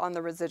dependence on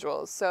the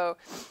residuals. So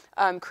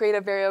create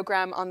a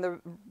variogram on the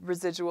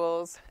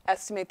residuals,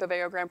 estimate the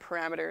variogram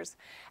parameters,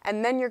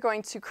 and then you're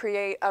going to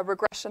create a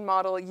regression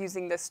model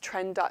using this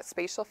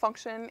trend.spatial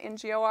function in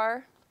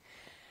GOR.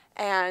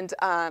 And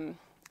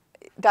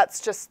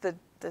that's just the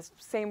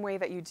same way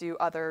that you do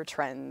other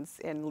trends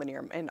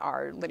in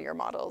our linear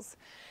models.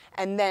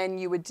 And then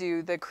you would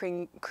do the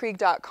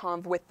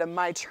Krig.conv with the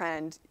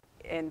mytrend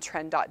in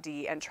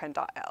trend.d and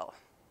trend.l.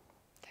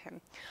 Okay.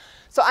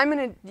 So I'm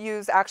going to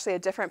use actually a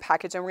different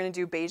package, and we're going to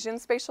do Bayesian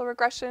spatial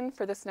regression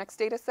for this next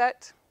data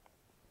set.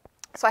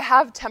 So I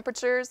have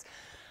temperatures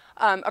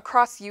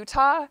across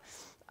Utah.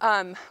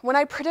 When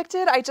I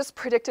predicted, I just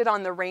predicted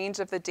on the range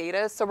of the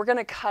data. So we're going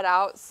to cut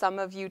out some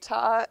of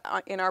Utah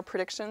in our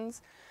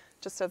predictions,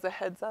 just as a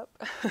heads up.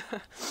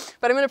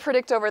 But I'm going to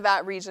predict over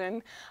that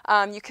region.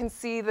 You can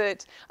see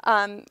that,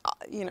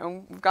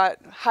 we've got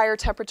higher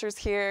temperatures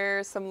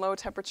here, some low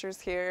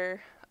temperatures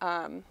here,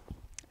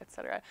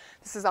 etc.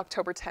 This is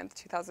October 10th,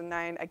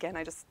 2009. Again,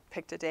 I just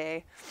picked a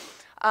day.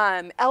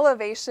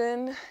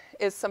 Elevation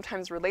is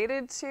sometimes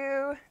related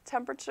to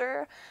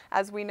temperature.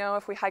 As we know,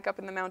 if we hike up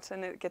in the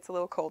mountain, it gets a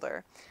little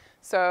colder.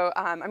 So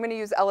I'm going to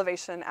use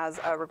elevation as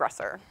a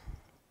regressor.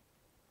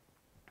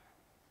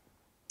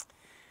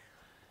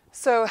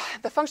 So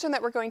the function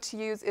that we're going to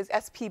use is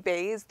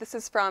SP-Bayes. This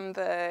is from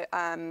the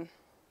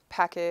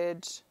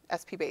package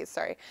SP-Bayes,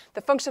 sorry.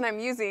 The function I'm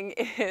using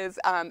is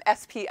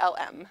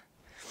SPLM.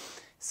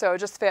 So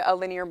just fit a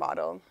linear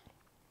model.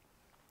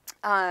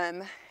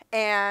 And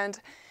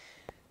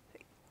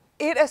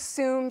it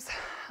assumes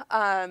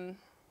that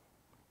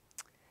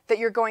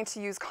you're going to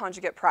use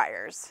conjugate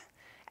priors.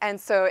 And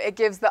so it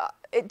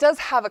does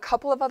have a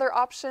couple of other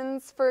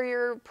options for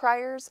your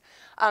priors,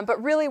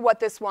 but really what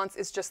this wants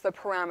is just the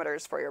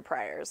parameters for your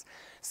priors.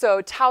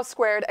 So tau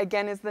squared,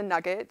 again, is the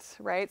nugget,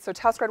 right? So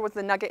tau squared was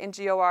the nugget in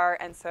GOR,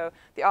 and so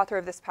the author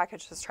of this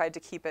package has tried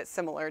to keep it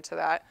similar to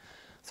that.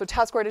 So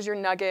tau squared is your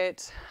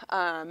nugget,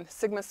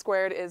 sigma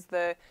squared is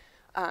the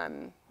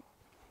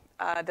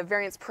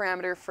variance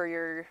parameter for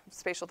your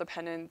spatial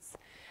dependence,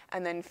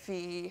 and then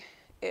phi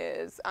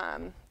is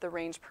the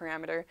range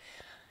parameter.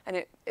 And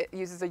it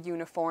uses a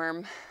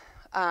uniform,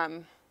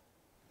 N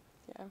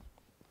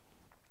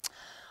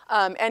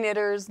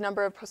itters,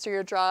 number of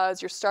posterior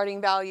draws, your starting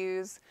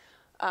values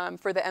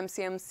for the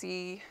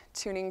MCMC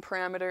tuning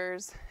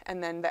parameters,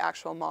 and then the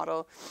actual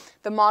model.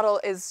 The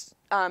model is,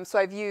 so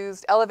I've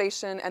used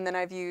elevation, and then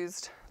I've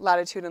used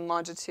latitude and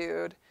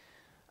longitude,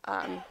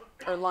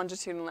 or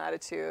longitude and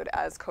latitude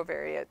as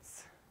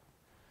covariates.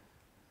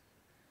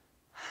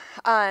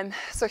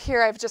 So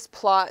here I've just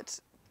plotted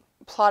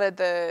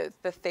the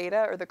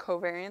theta, or the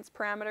covariance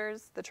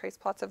parameters, the trace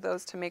plots of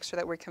those to make sure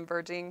that we're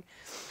converging.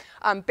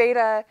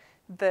 Beta,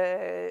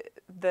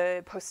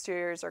 the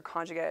posteriors are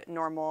conjugate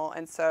normal,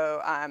 and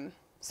so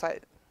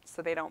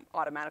so they don't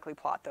automatically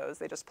plot those.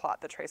 They just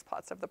plot the trace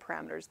plots of the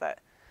parameters that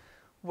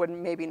would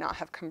maybe not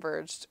have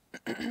converged.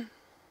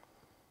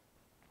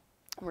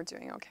 We're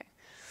doing okay.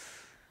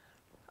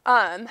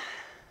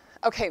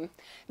 Okay,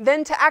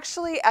 then to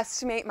actually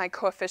estimate my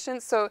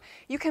coefficients, so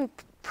you can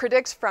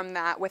predict from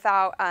that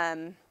without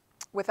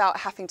without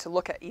having to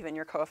look at even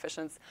your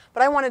coefficients.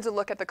 But I wanted to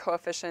look at the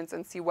coefficients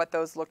and see what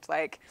those looked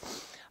like.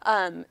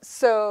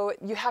 So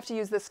you have to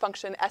use this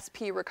function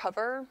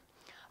SP_recover.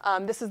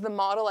 This is the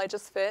model I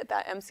just fit,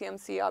 that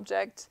MCMC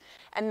object.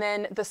 And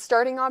then the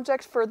starting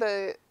object for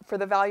the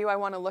value I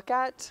want to look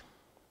at.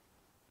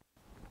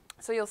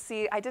 So you'll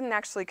see I didn't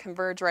actually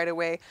converge right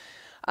away.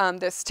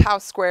 This tau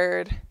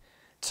squared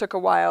took a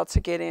while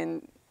to get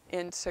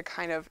into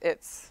kind of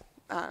its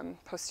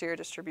posterior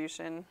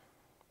distribution.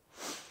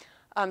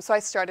 So I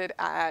started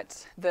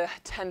at the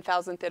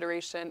 10,000th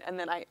iteration, and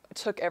then I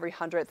took every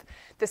 100th.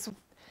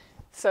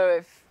 So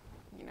if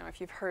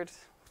you've heard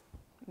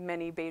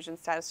many Bayesian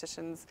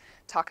statisticians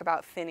talk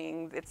about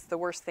thinning, it's the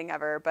worst thing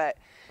ever, but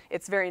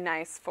it's very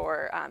nice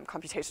for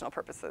computational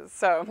purposes.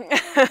 So,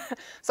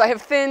 so I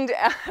have thinned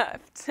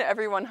to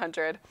every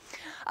 100.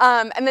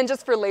 And then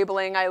just for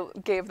labeling, I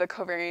gave the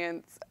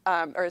covariance,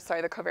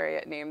 the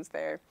covariate names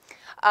there.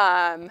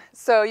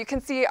 So you can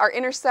see our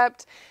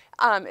intercept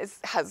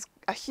has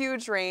a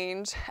huge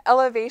range.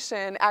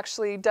 Elevation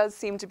actually does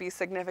seem to be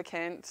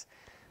significant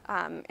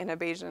in a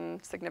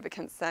Bayesian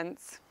significant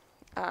sense.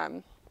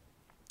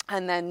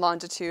 And then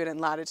longitude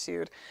and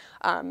latitude,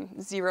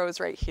 zeros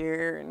right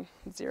here and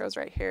zeros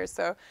right here.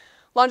 So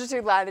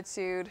longitude,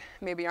 latitude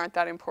maybe aren't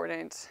that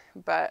important,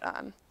 but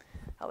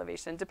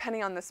elevation,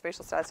 depending on the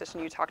spatial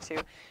statistician you talk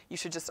to, you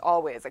should just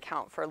always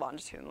account for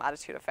longitude and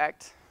latitude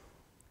effect.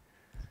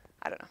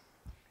 I don't know.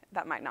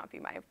 That might not be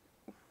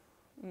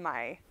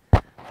my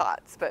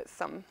thoughts, but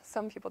some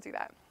people do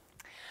that.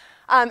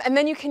 And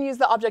then you can use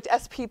the object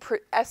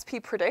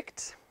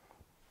SP_predict.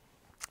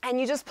 And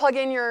you just plug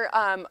in your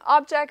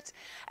object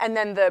and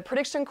then the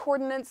prediction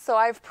coordinates. So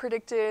I've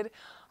predicted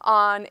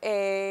on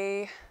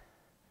a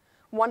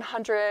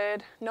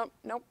 100, nope.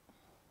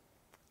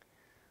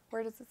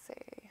 Where does it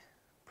say?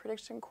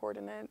 Prediction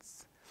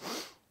coordinates.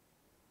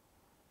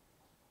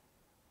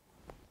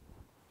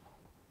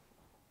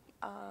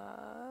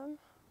 I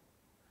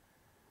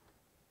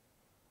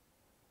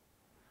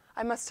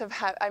must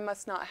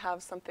not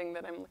have something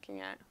that I'm looking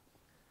at.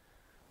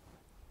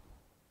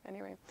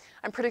 Anyway,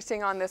 I'm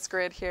predicting on this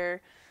grid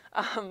here,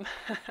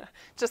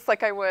 just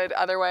like I would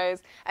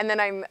otherwise. And then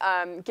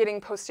I'm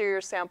getting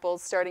posterior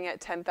samples starting at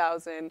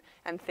 10,000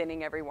 and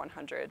thinning every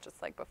 100,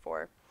 just like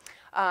before.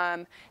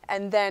 And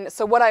then,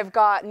 so what I've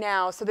got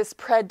now, so this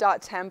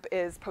pred.temp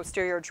is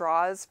posterior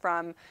draws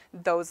from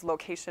those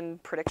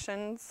location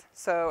predictions.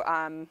 So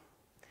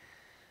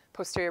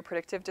posterior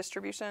predictive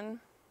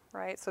distribution,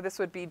 right? So this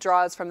would be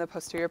draws from the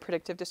posterior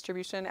predictive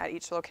distribution at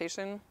each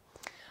location.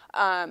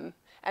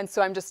 And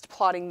so I'm just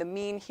plotting the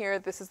mean here.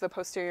 This is the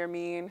posterior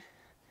mean,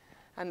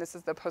 and this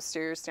is the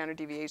posterior standard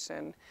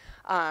deviation.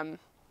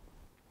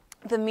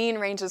 The mean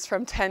ranges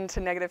from 10 to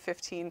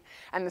 -15,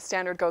 and the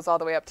standard goes all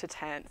the way up to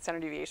 10,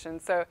 standard deviation.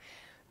 So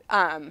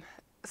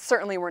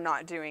certainly we're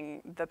not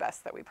doing the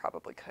best that we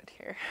probably could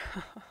here.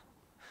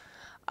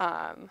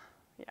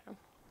 Yeah.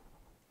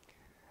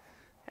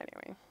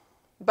 Anyway.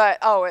 But,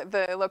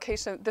 the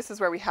location, this is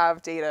where we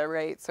have data,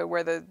 right? So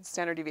where the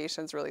standard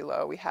deviation is really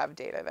low, we have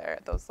data there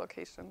at those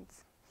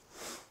locations.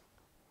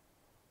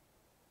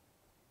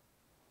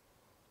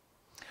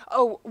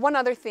 Oh, one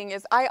other thing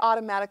is I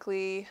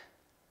automatically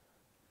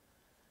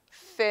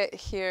fit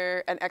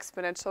here an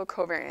exponential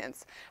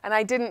covariance. And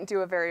I didn't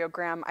do a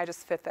variogram, I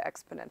just fit the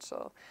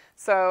exponential.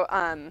 So,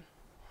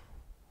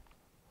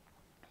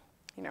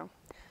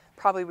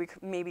 probably we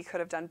maybe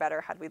could have done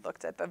better had we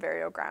looked at the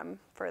variogram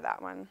for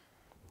that one.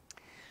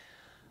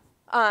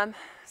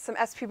 Some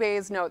SP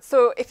Bayes notes.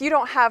 So if you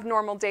don't have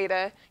normal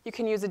data, you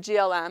can use a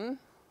GLM.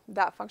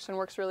 That function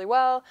works really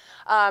well.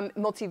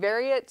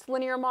 Multivariate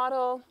linear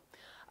model,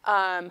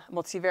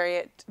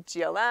 multivariate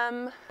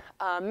GLM,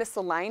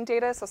 misaligned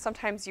data. So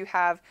sometimes you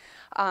have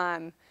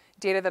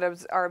data that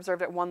are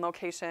observed at one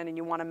location and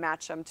you want to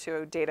match them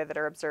to data that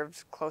are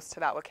observed close to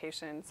that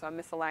location. So a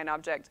misaligned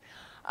object.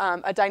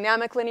 A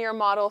dynamic linear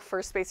model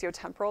for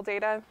spatio-temporal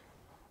data.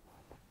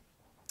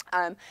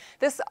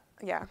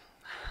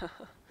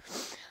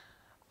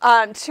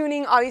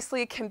 Tuning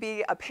obviously can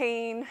be a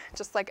pain,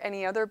 just like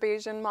any other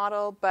Bayesian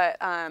model, but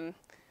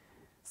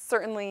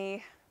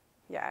certainly,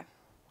 yeah,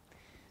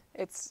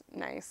 it's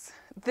nice.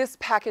 This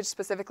package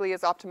specifically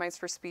is optimized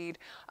for speed.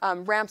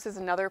 RAMPS is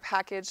another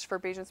package for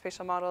Bayesian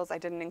spatial models. I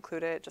didn't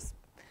include it just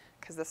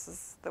because this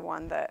is the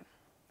one that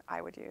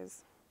I would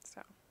use.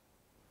 So,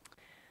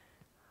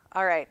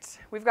 all right,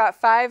 we've got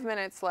 5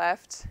 minutes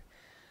left.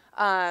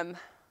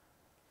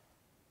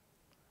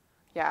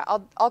 Yeah,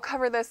 I'll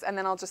cover this and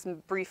then I'll just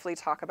briefly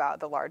talk about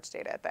the large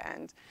data at the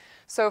end.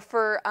 So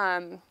for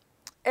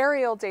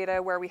areal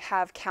data where we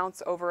have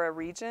counts over a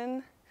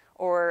region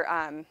or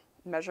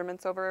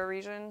measurements over a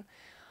region,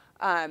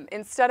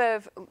 instead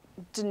of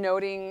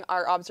denoting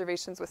our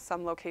observations with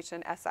some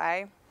location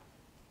SI,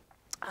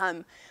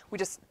 we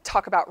just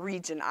talk about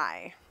region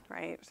I,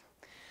 right?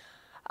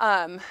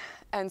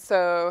 And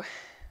so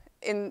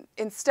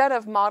instead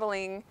of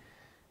modeling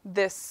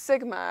this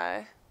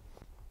sigma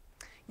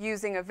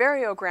using a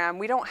variogram,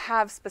 we don't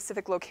have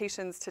specific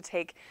locations to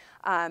take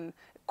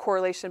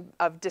correlation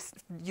of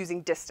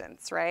using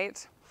distance,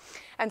 right?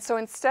 And so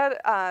instead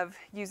of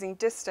using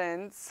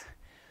distance,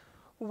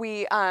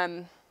 we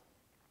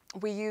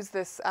use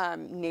this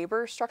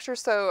neighbor structure.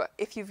 So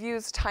if you've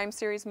used time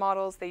series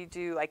models, they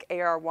do like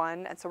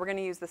AR1, and so we're going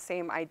to use the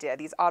same idea,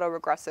 these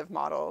autoregressive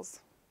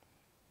models.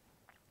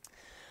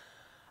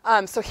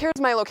 So here's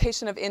my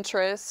location of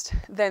interest.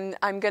 Then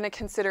I'm going to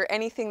consider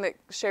anything that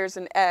shares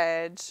an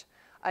edge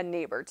a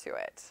neighbor to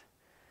it.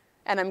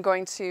 And I'm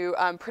going to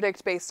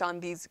predict based on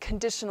these,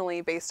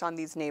 conditionally based on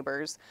these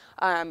neighbors.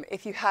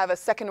 If you have a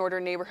second order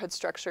neighborhood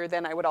structure,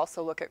 then I would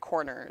also look at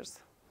corners.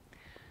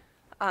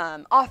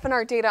 Often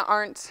our data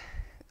aren't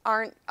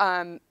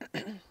on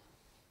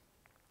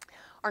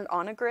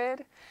a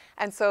grid.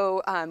 And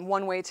so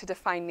one way to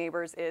define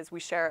neighbors is we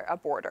share a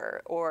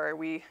border, or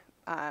we,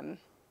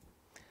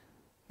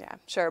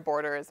 share a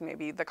border is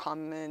maybe the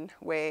common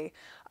way.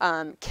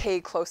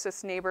 K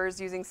closest neighbors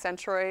using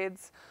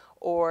centroids,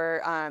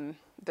 or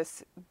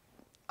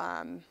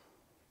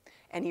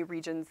any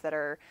regions that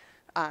are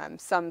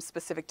some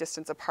specific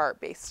distance apart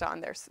based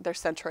on their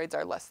centroids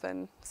are less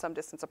than some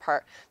distance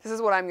apart. This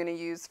is what I'm going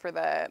to use for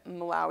the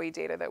Malawi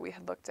data that we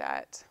had looked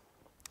at.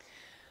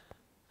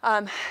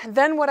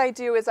 Then what I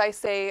do is I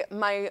say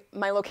my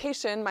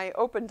location, my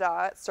open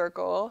dot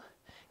circle,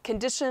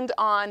 conditioned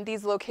on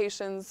these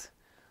locations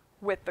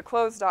with the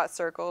closed dot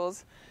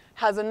circles,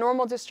 has a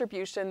normal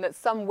distribution that's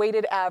some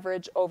weighted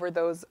average over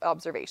those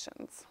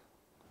observations.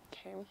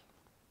 Okay.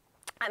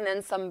 And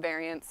then some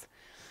variance.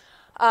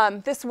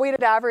 This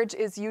weighted average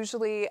is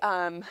usually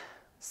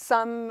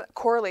some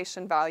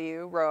correlation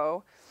value,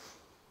 rho,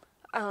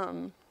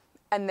 and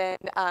then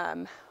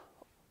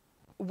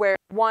where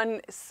one,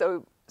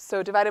 so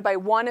divided by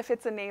 1 if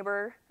it's a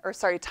neighbor, or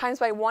sorry, times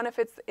by 1 if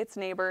it's its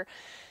neighbor,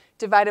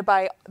 divided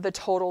by the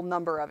total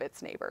number of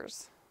its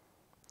neighbors.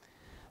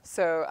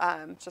 So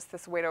just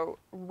this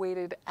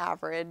weighted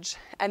average.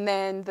 And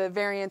then the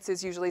variance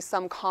is usually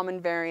some common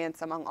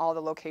variance among all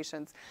the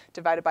locations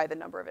divided by the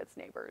number of its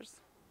neighbors.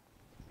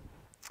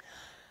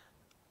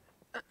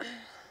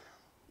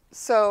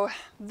 So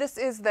this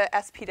is the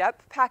SPDEP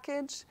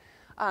package.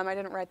 I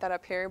didn't write that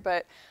up here,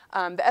 but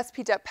the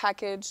SPDEP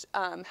package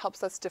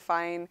helps us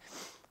define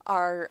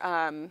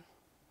our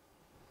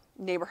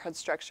neighborhood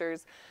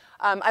structures.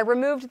 I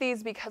removed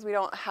these because we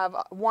don't have,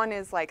 one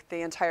is like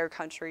the entire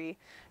country,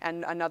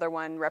 and another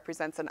one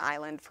represents an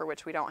island for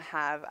which we don't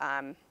have,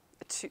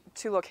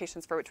 two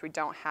locations for which we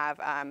don't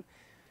have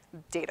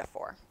data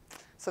for.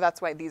 So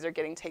that's why these are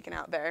getting taken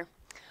out there.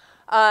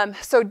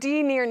 So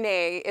D near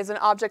nay is an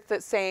object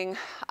that's saying,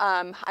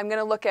 I'm going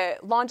to look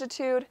at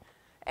longitude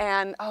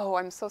and, oh,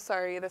 I'm so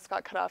sorry, this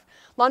got cut off.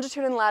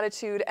 Longitude and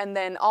latitude, and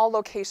then all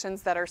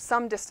locations that are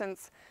some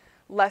distance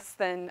less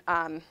than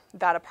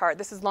that apart.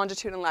 This is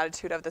longitude and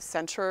latitude of the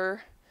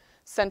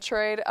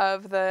centroid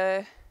of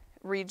the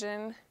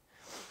region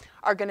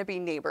are going to be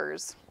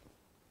neighbors.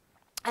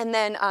 And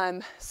then,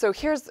 so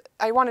here's,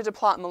 I wanted to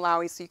plot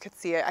Malawi so you could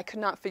see it. I could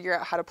not figure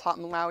out how to plot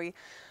Malawi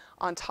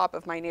on top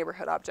of my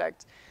neighborhood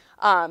object.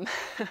 But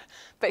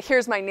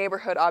here's my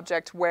neighborhood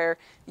object where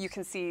you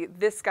can see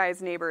this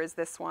guy's neighbor is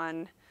this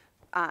one,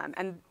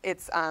 and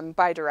it's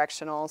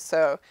bidirectional.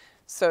 So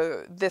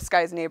this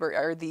guy's neighbor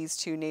are these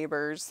two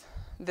neighbors.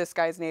 This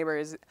guy's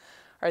neighbors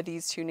are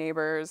these two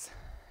neighbors.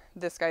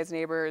 This guy's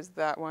neighbor is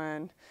that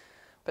one,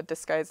 but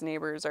this guy's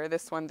neighbors are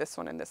this one,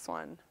 and this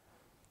one,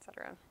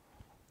 etc.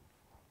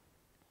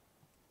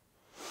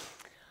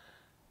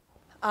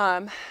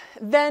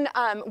 Then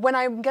when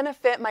I'm going to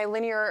fit my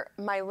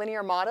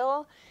linear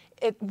model,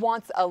 it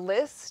wants a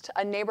list,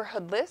 a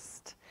neighborhood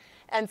list.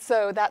 And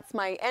so that's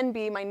my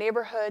NB, my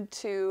neighborhood,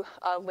 to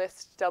a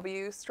list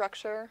W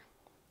structure.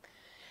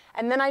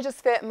 And then I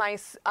just fit my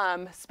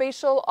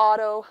spatial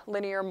auto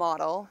linear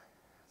model,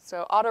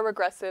 so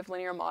autoregressive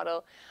linear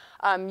model,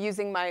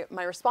 using my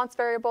response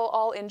variable,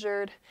 all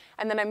injured.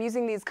 And then I'm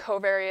using these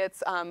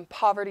covariates,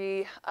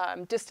 poverty,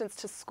 distance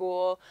to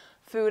school,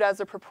 food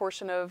as a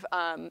proportion of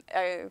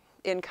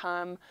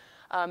income,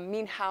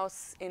 mean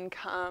house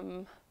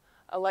income,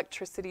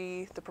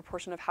 electricity, the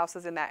proportion of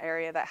houses in that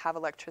area that have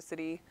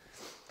electricity,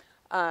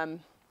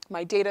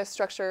 my data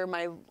structure,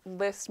 my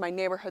list, my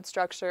neighborhood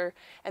structure,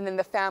 and then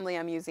the family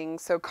I'm using.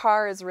 So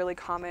car is really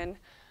common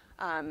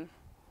to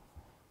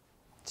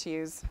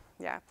use.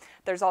 Yeah,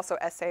 there's also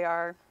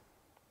SAR.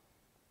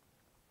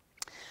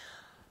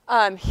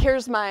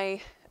 Here's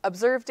my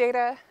observed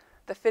data,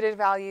 the fitted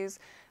values,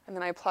 and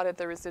then I plotted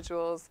the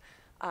residuals.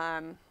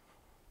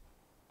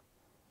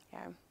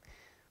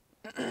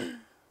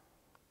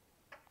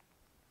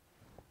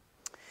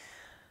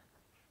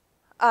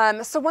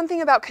 So one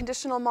thing about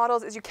conditional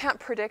models is you can't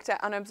predict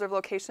at unobserved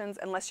locations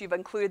unless you've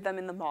included them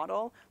in the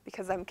model,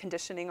 because I'm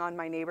conditioning on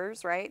my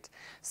neighbors, right?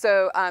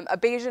 So a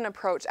Bayesian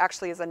approach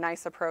actually is a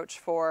nice approach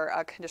for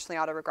a conditionally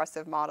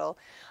autoregressive model,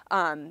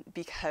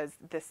 because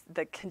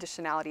the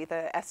conditionality,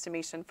 the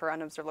estimation for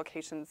unobserved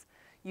locations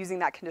using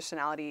that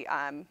conditionality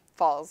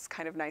falls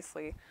kind of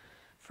nicely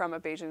from a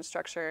Bayesian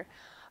structure.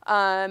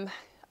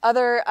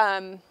 Other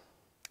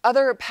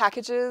Other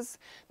packages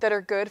that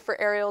are good for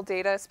areal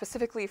data,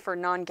 specifically for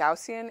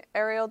non-Gaussian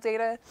areal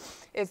data,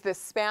 is this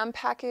SPAM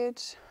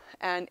package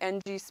and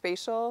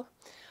Spatial,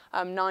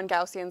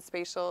 non-Gaussian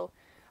spatial.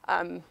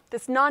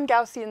 This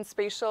non-Gaussian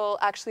spatial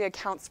actually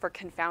accounts for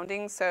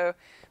confounding, so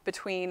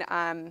between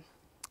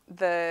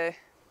the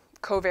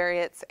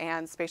covariates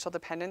and spatial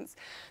dependence.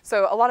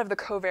 So a lot of the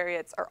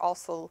covariates are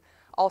also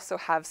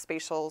have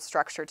spatial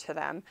structure to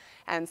them,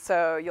 and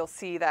so you'll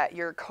see that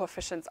your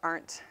coefficients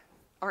aren't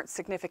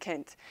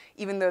significant,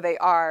 even though they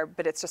are,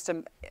 but it's just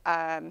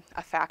a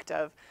fact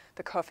of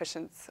the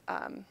coefficients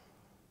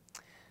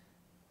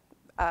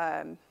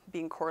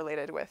being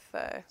correlated with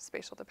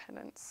spatial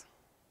dependence.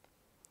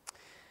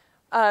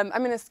 I'm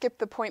going to skip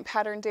the point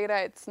pattern data.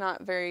 It's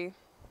not very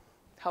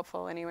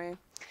helpful anyway.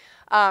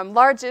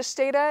 Large-ish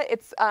data,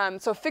 it's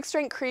so fixed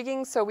rank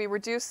kriging, so we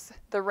reduce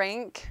the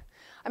rank.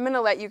 I'm going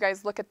to let you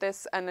guys look at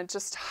this and then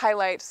just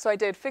highlight. So I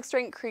did fixed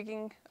rank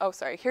kriging. Oh,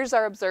 sorry. Here's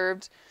our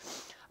observed.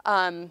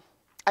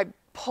 I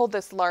pulled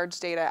this large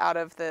data out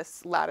of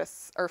this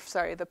lattice, or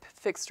sorry, the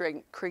fixed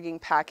rank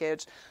kriging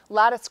package.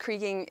 Lattice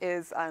kriging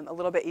is a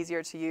little bit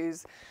easier to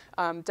use.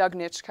 Doug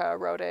Nitschke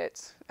wrote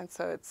it, and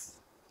so it's,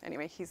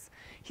 anyway, he's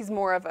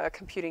more of a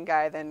computing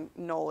guy than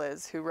Noel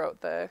is, who wrote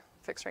the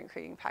fixed rank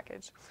kriging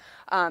package.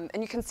 And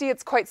you can see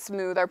it's quite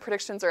smooth. Our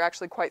predictions are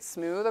actually quite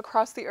smooth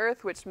across the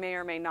Earth, which may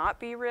or may not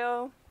be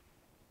real.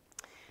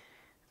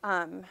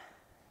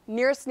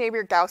 Nearest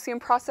neighbor Gaussian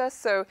process.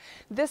 So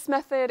this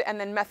method and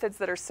then methods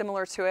that are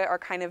similar to it are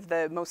kind of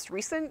the most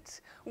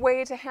recent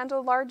way to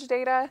handle large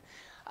data.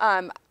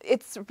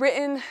 It's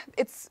written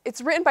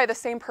by the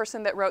same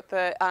person that wrote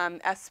the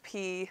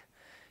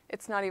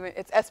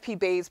it's SP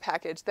Bayes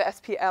package. The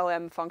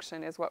SPLM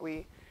function is what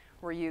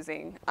we're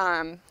using.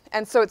 And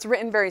so it's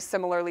written very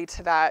similarly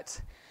to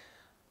that.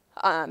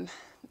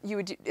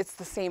 It's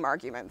the same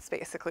arguments,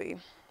 basically.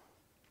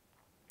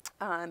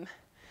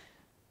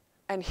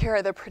 And here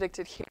are the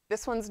predicted here.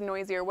 This one's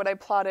noisier. What I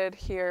plotted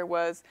here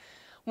was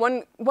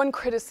one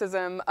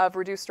criticism of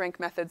reduced rank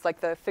methods like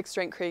the fixed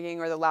rank kriging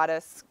or the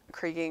lattice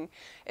kriging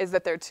is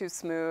that they're too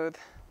smooth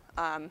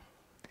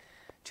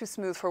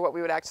for what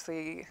we would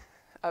actually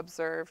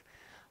observe.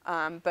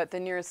 But the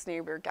nearest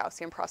neighbor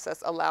Gaussian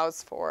process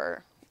allows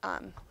for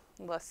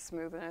less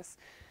smoothness.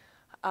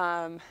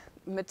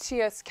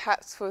 Matthias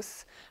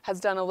Katzfuss has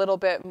done a little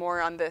bit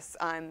more on this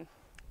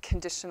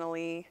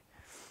conditionally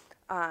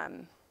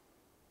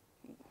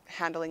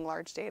handling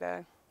large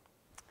data.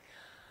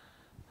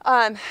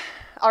 All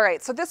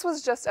right, so this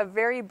was just a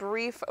very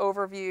brief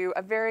overview,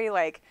 a very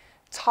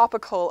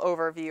topical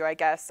overview, I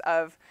guess,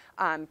 of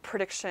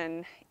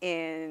prediction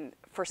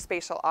for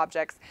spatial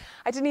objects.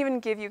 I didn't even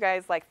give you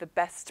guys the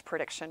best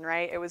prediction,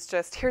 right? It was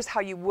just, here's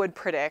how you would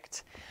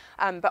predict.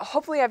 But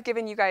hopefully I've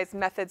given you guys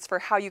methods for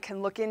how you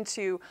can look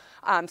into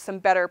some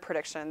better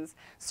predictions.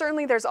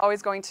 Certainly there's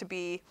always going to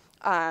be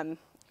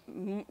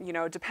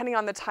depending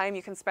on the time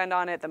you can spend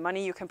on it, the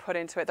money you can put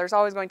into it, there's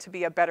always going to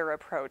be a better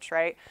approach,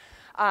 right?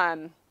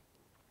 But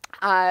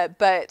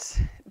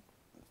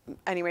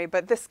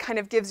this kind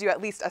of gives you at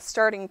least a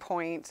starting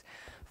point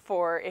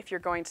for if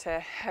you're going to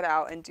head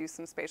out and do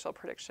some spatial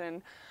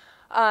prediction.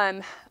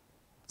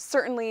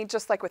 Certainly,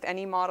 just like with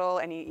any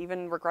model,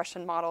 even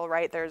regression model,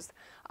 right, there's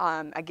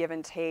a give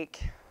and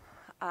take.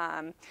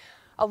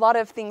 A lot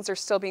of things are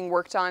still being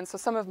worked on. So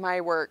some of my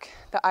work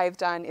that I've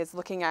done is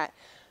looking at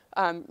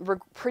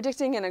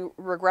predicting in a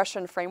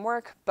regression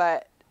framework,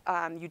 but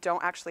you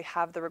don't actually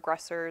have the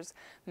regressors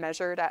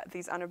measured at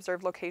these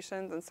unobserved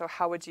locations, and so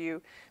how would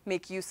you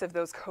make use of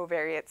those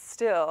covariates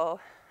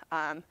still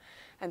and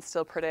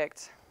still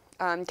predict?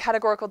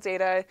 Categorical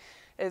data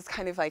is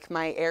kind of like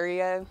my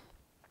area,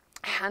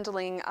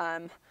 handling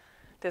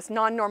this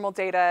non-normal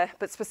data,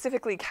 but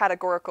specifically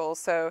categorical,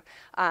 so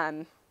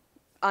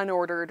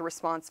unordered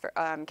response for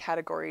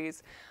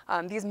categories.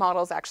 These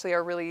models actually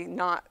are really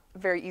not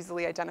very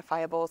easily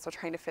identifiable, so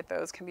trying to fit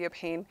those can be a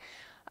pain.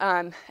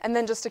 And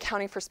then just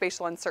accounting for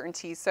spatial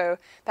uncertainty. So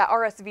that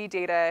RSV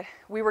data,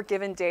 we were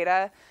given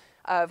data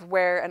of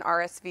where an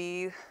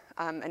RSV,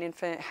 an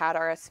infant had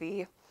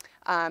RSV,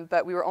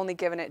 but we were only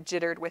given it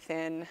jittered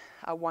within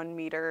a 1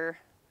 meter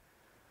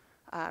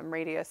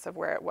radius of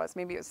where it was.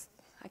 Maybe it was,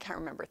 I can't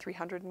remember,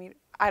 300 meters.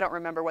 I don't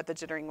remember what the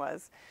jittering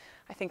was.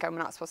 I think I'm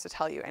not supposed to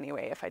tell you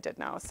anyway if I did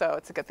know, so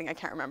it's a good thing I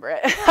can't remember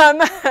it.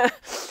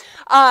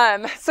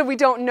 So we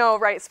don't know,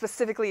 right,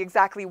 specifically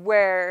exactly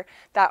where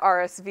that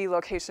RSV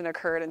location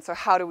occurred, and so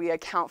how do we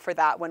account for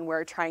that when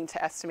we're trying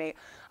to estimate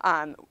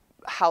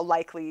how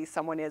likely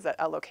someone is at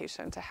a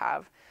location to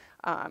have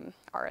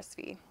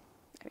RSV.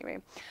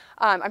 Anyway,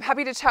 I'm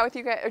happy to chat with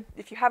you guys.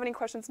 If you have any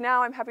questions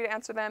now, I'm happy to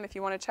answer them. If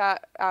you want to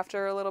chat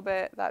after a little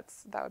bit, that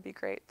would be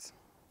great.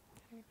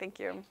 Thank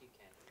you. Thank you,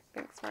 Candace.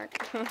 Thanks, Mark.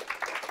 So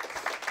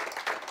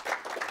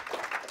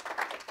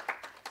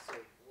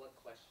what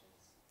questions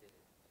do you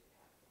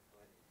have?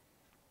 Go ahead.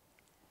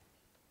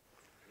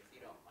 If you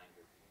don't mind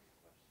repeating the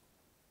question.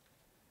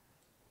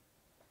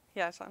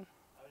 Yeah, Sean.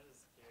 I was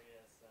just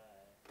curious,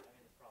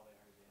 it's probably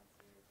hard to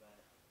answer,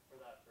 but for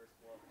that first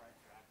bullet point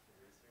for active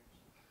research,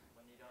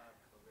 when you don't have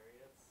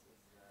covariates,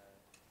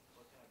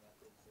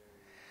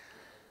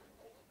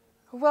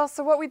 Well,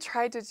 so what we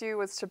tried to do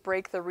was to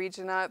break the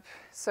region up.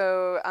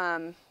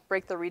 So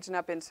break the region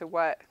up into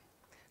what?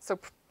 So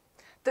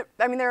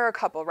I mean, there are a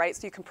couple, right?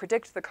 So you can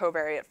predict the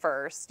covariate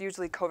first.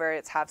 Usually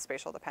covariates have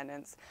spatial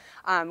dependence.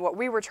 What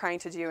we were trying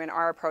to do in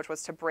our approach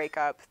was to break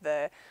up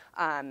the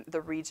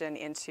region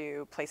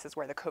into places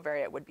where the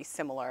covariate would be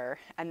similar,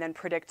 and then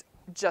predict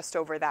just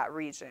over that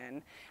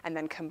region, and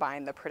then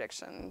combine the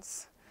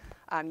predictions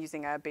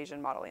using a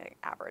Bayesian modeling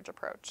average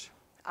approach.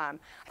 I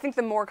think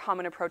the more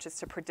common approach is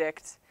to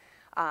predict,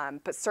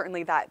 but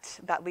certainly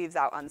that leaves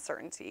out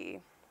uncertainty.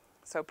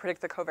 So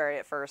predict the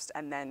covariate first,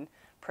 and then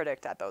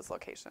predict at those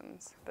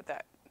locations, but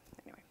that,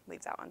 anyway,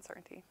 leaves out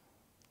uncertainty.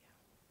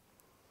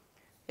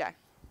 Yeah.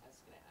 I was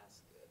going to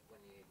ask, when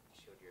you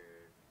showed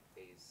your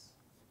Bayes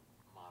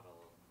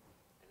model,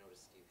 I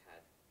noticed you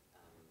had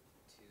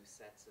 2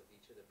 sets of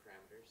each of the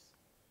parameters.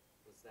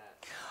 Was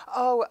that?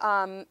 Oh,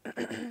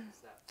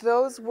 was that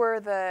those for- were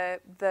the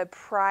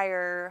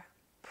prior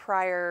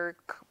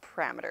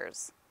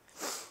parameters.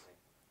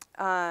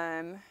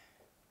 Okay.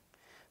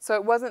 So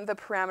it wasn't the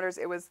parameters,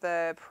 it was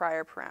the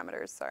prior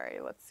parameters. Sorry,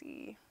 let's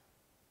see.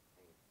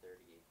 I think 30,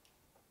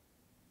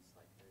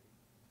 slide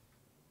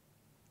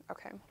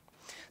 30. Okay.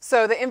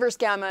 So the inverse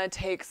gamma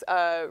takes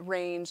a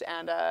range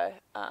and a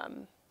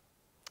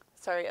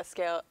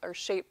scale, or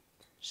shape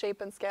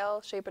and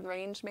scale, shape and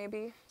range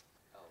maybe.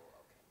 Oh,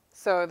 okay.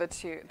 So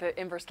the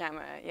inverse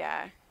gamma,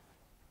 yeah.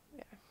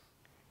 Yeah.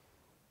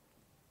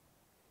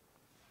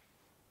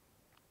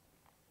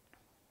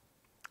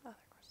 Other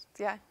questions?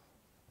 Yeah.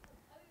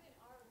 Other than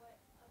R, what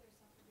other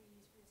software do you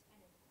use for this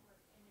kind of work?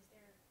 And is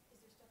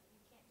there stuff that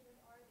you can't do in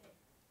R that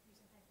you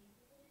sometimes need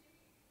people to do?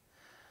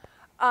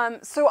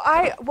 So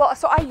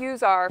I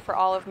use R for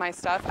all of my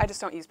stuff. I just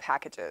don't use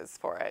packages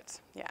for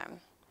it. Yeah.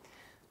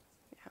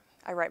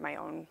 I write my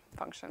own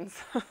functions,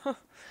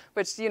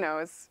 which,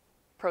 is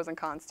pros and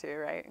cons too,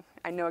 right?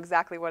 I know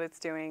exactly what it's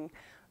doing,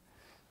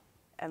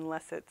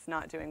 unless it's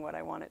not doing what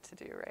I want it to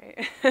do,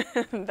 right?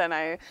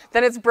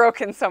 then it's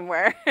broken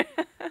somewhere.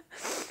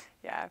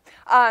 Yeah.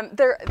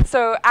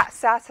 So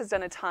SAS has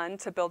done a ton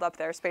to build up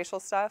their spatial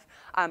stuff.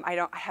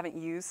 I haven't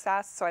used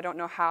SAS, so I don't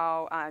know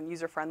how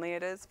user-friendly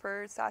it is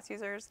for SAS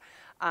users.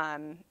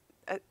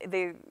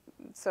 There's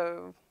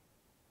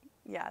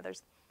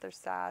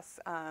SAS.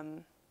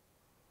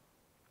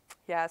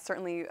 Yeah,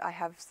 certainly I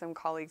have some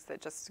colleagues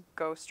that just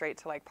go straight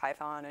to like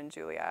Python and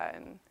Julia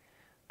and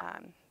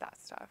that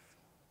stuff.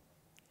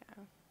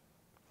 Yeah.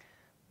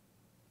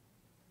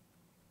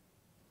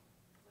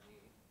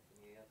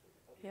 Any other?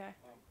 Yeah.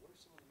 What are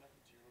some of the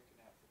methods you're looking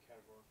at for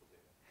categorical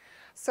data?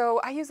 So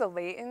I use a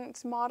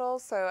latent model,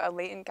 so a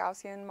latent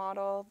Gaussian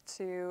model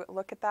to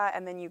look at that,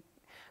 and then you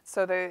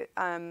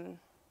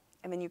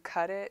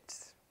cut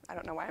it. I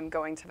don't know why I'm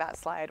going to that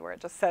slide where it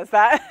just says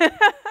that.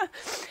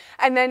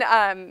 And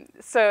then,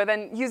 so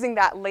then using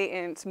that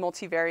latent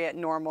multivariate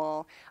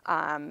normal,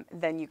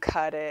 then you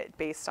cut it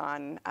based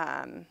on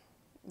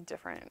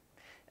different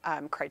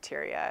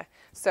criteria.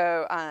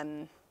 So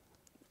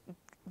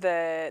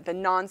the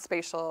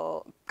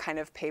non-spatial kind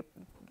of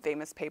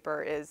famous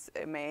paper is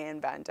May and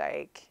Van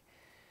Dyke.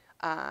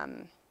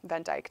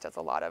 Van Dyke does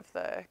a lot of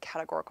the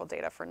categorical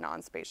data for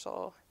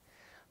non-spatial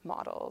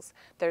models.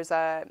 There's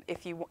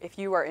if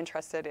you are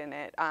interested in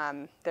it,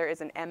 there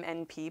is an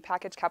MNP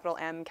package, capital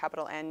M,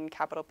 capital N,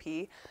 capital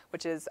P,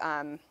 which is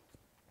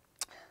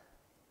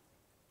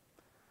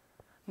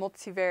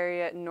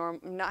multivariate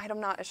norm. I'm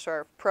not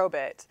sure.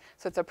 Probit.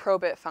 So it's a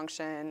probit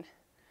function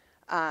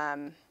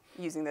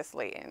using this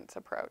latent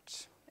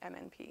approach,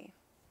 MNP.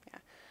 Yeah,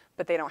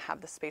 but they don't have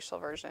the spatial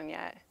version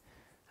yet.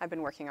 I've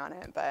been working on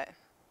it, but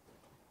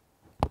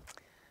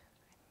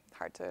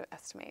hard to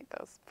estimate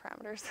those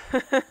parameters.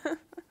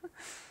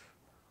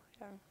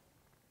 Yeah.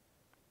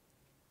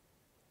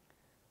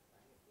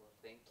 Well,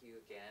 thank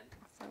you again.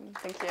 Awesome.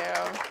 Thank you.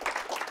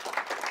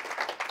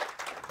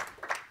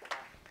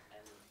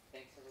 And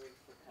thanks everybody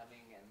for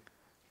coming and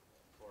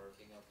for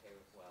being okay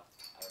with, well,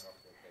 I don't know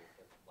if you're okay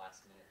with the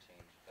last minute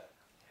change, but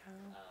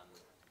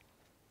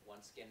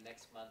once again,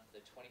 next month, the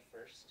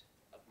 21st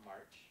of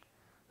March,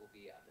 we'll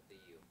be up at the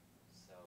U.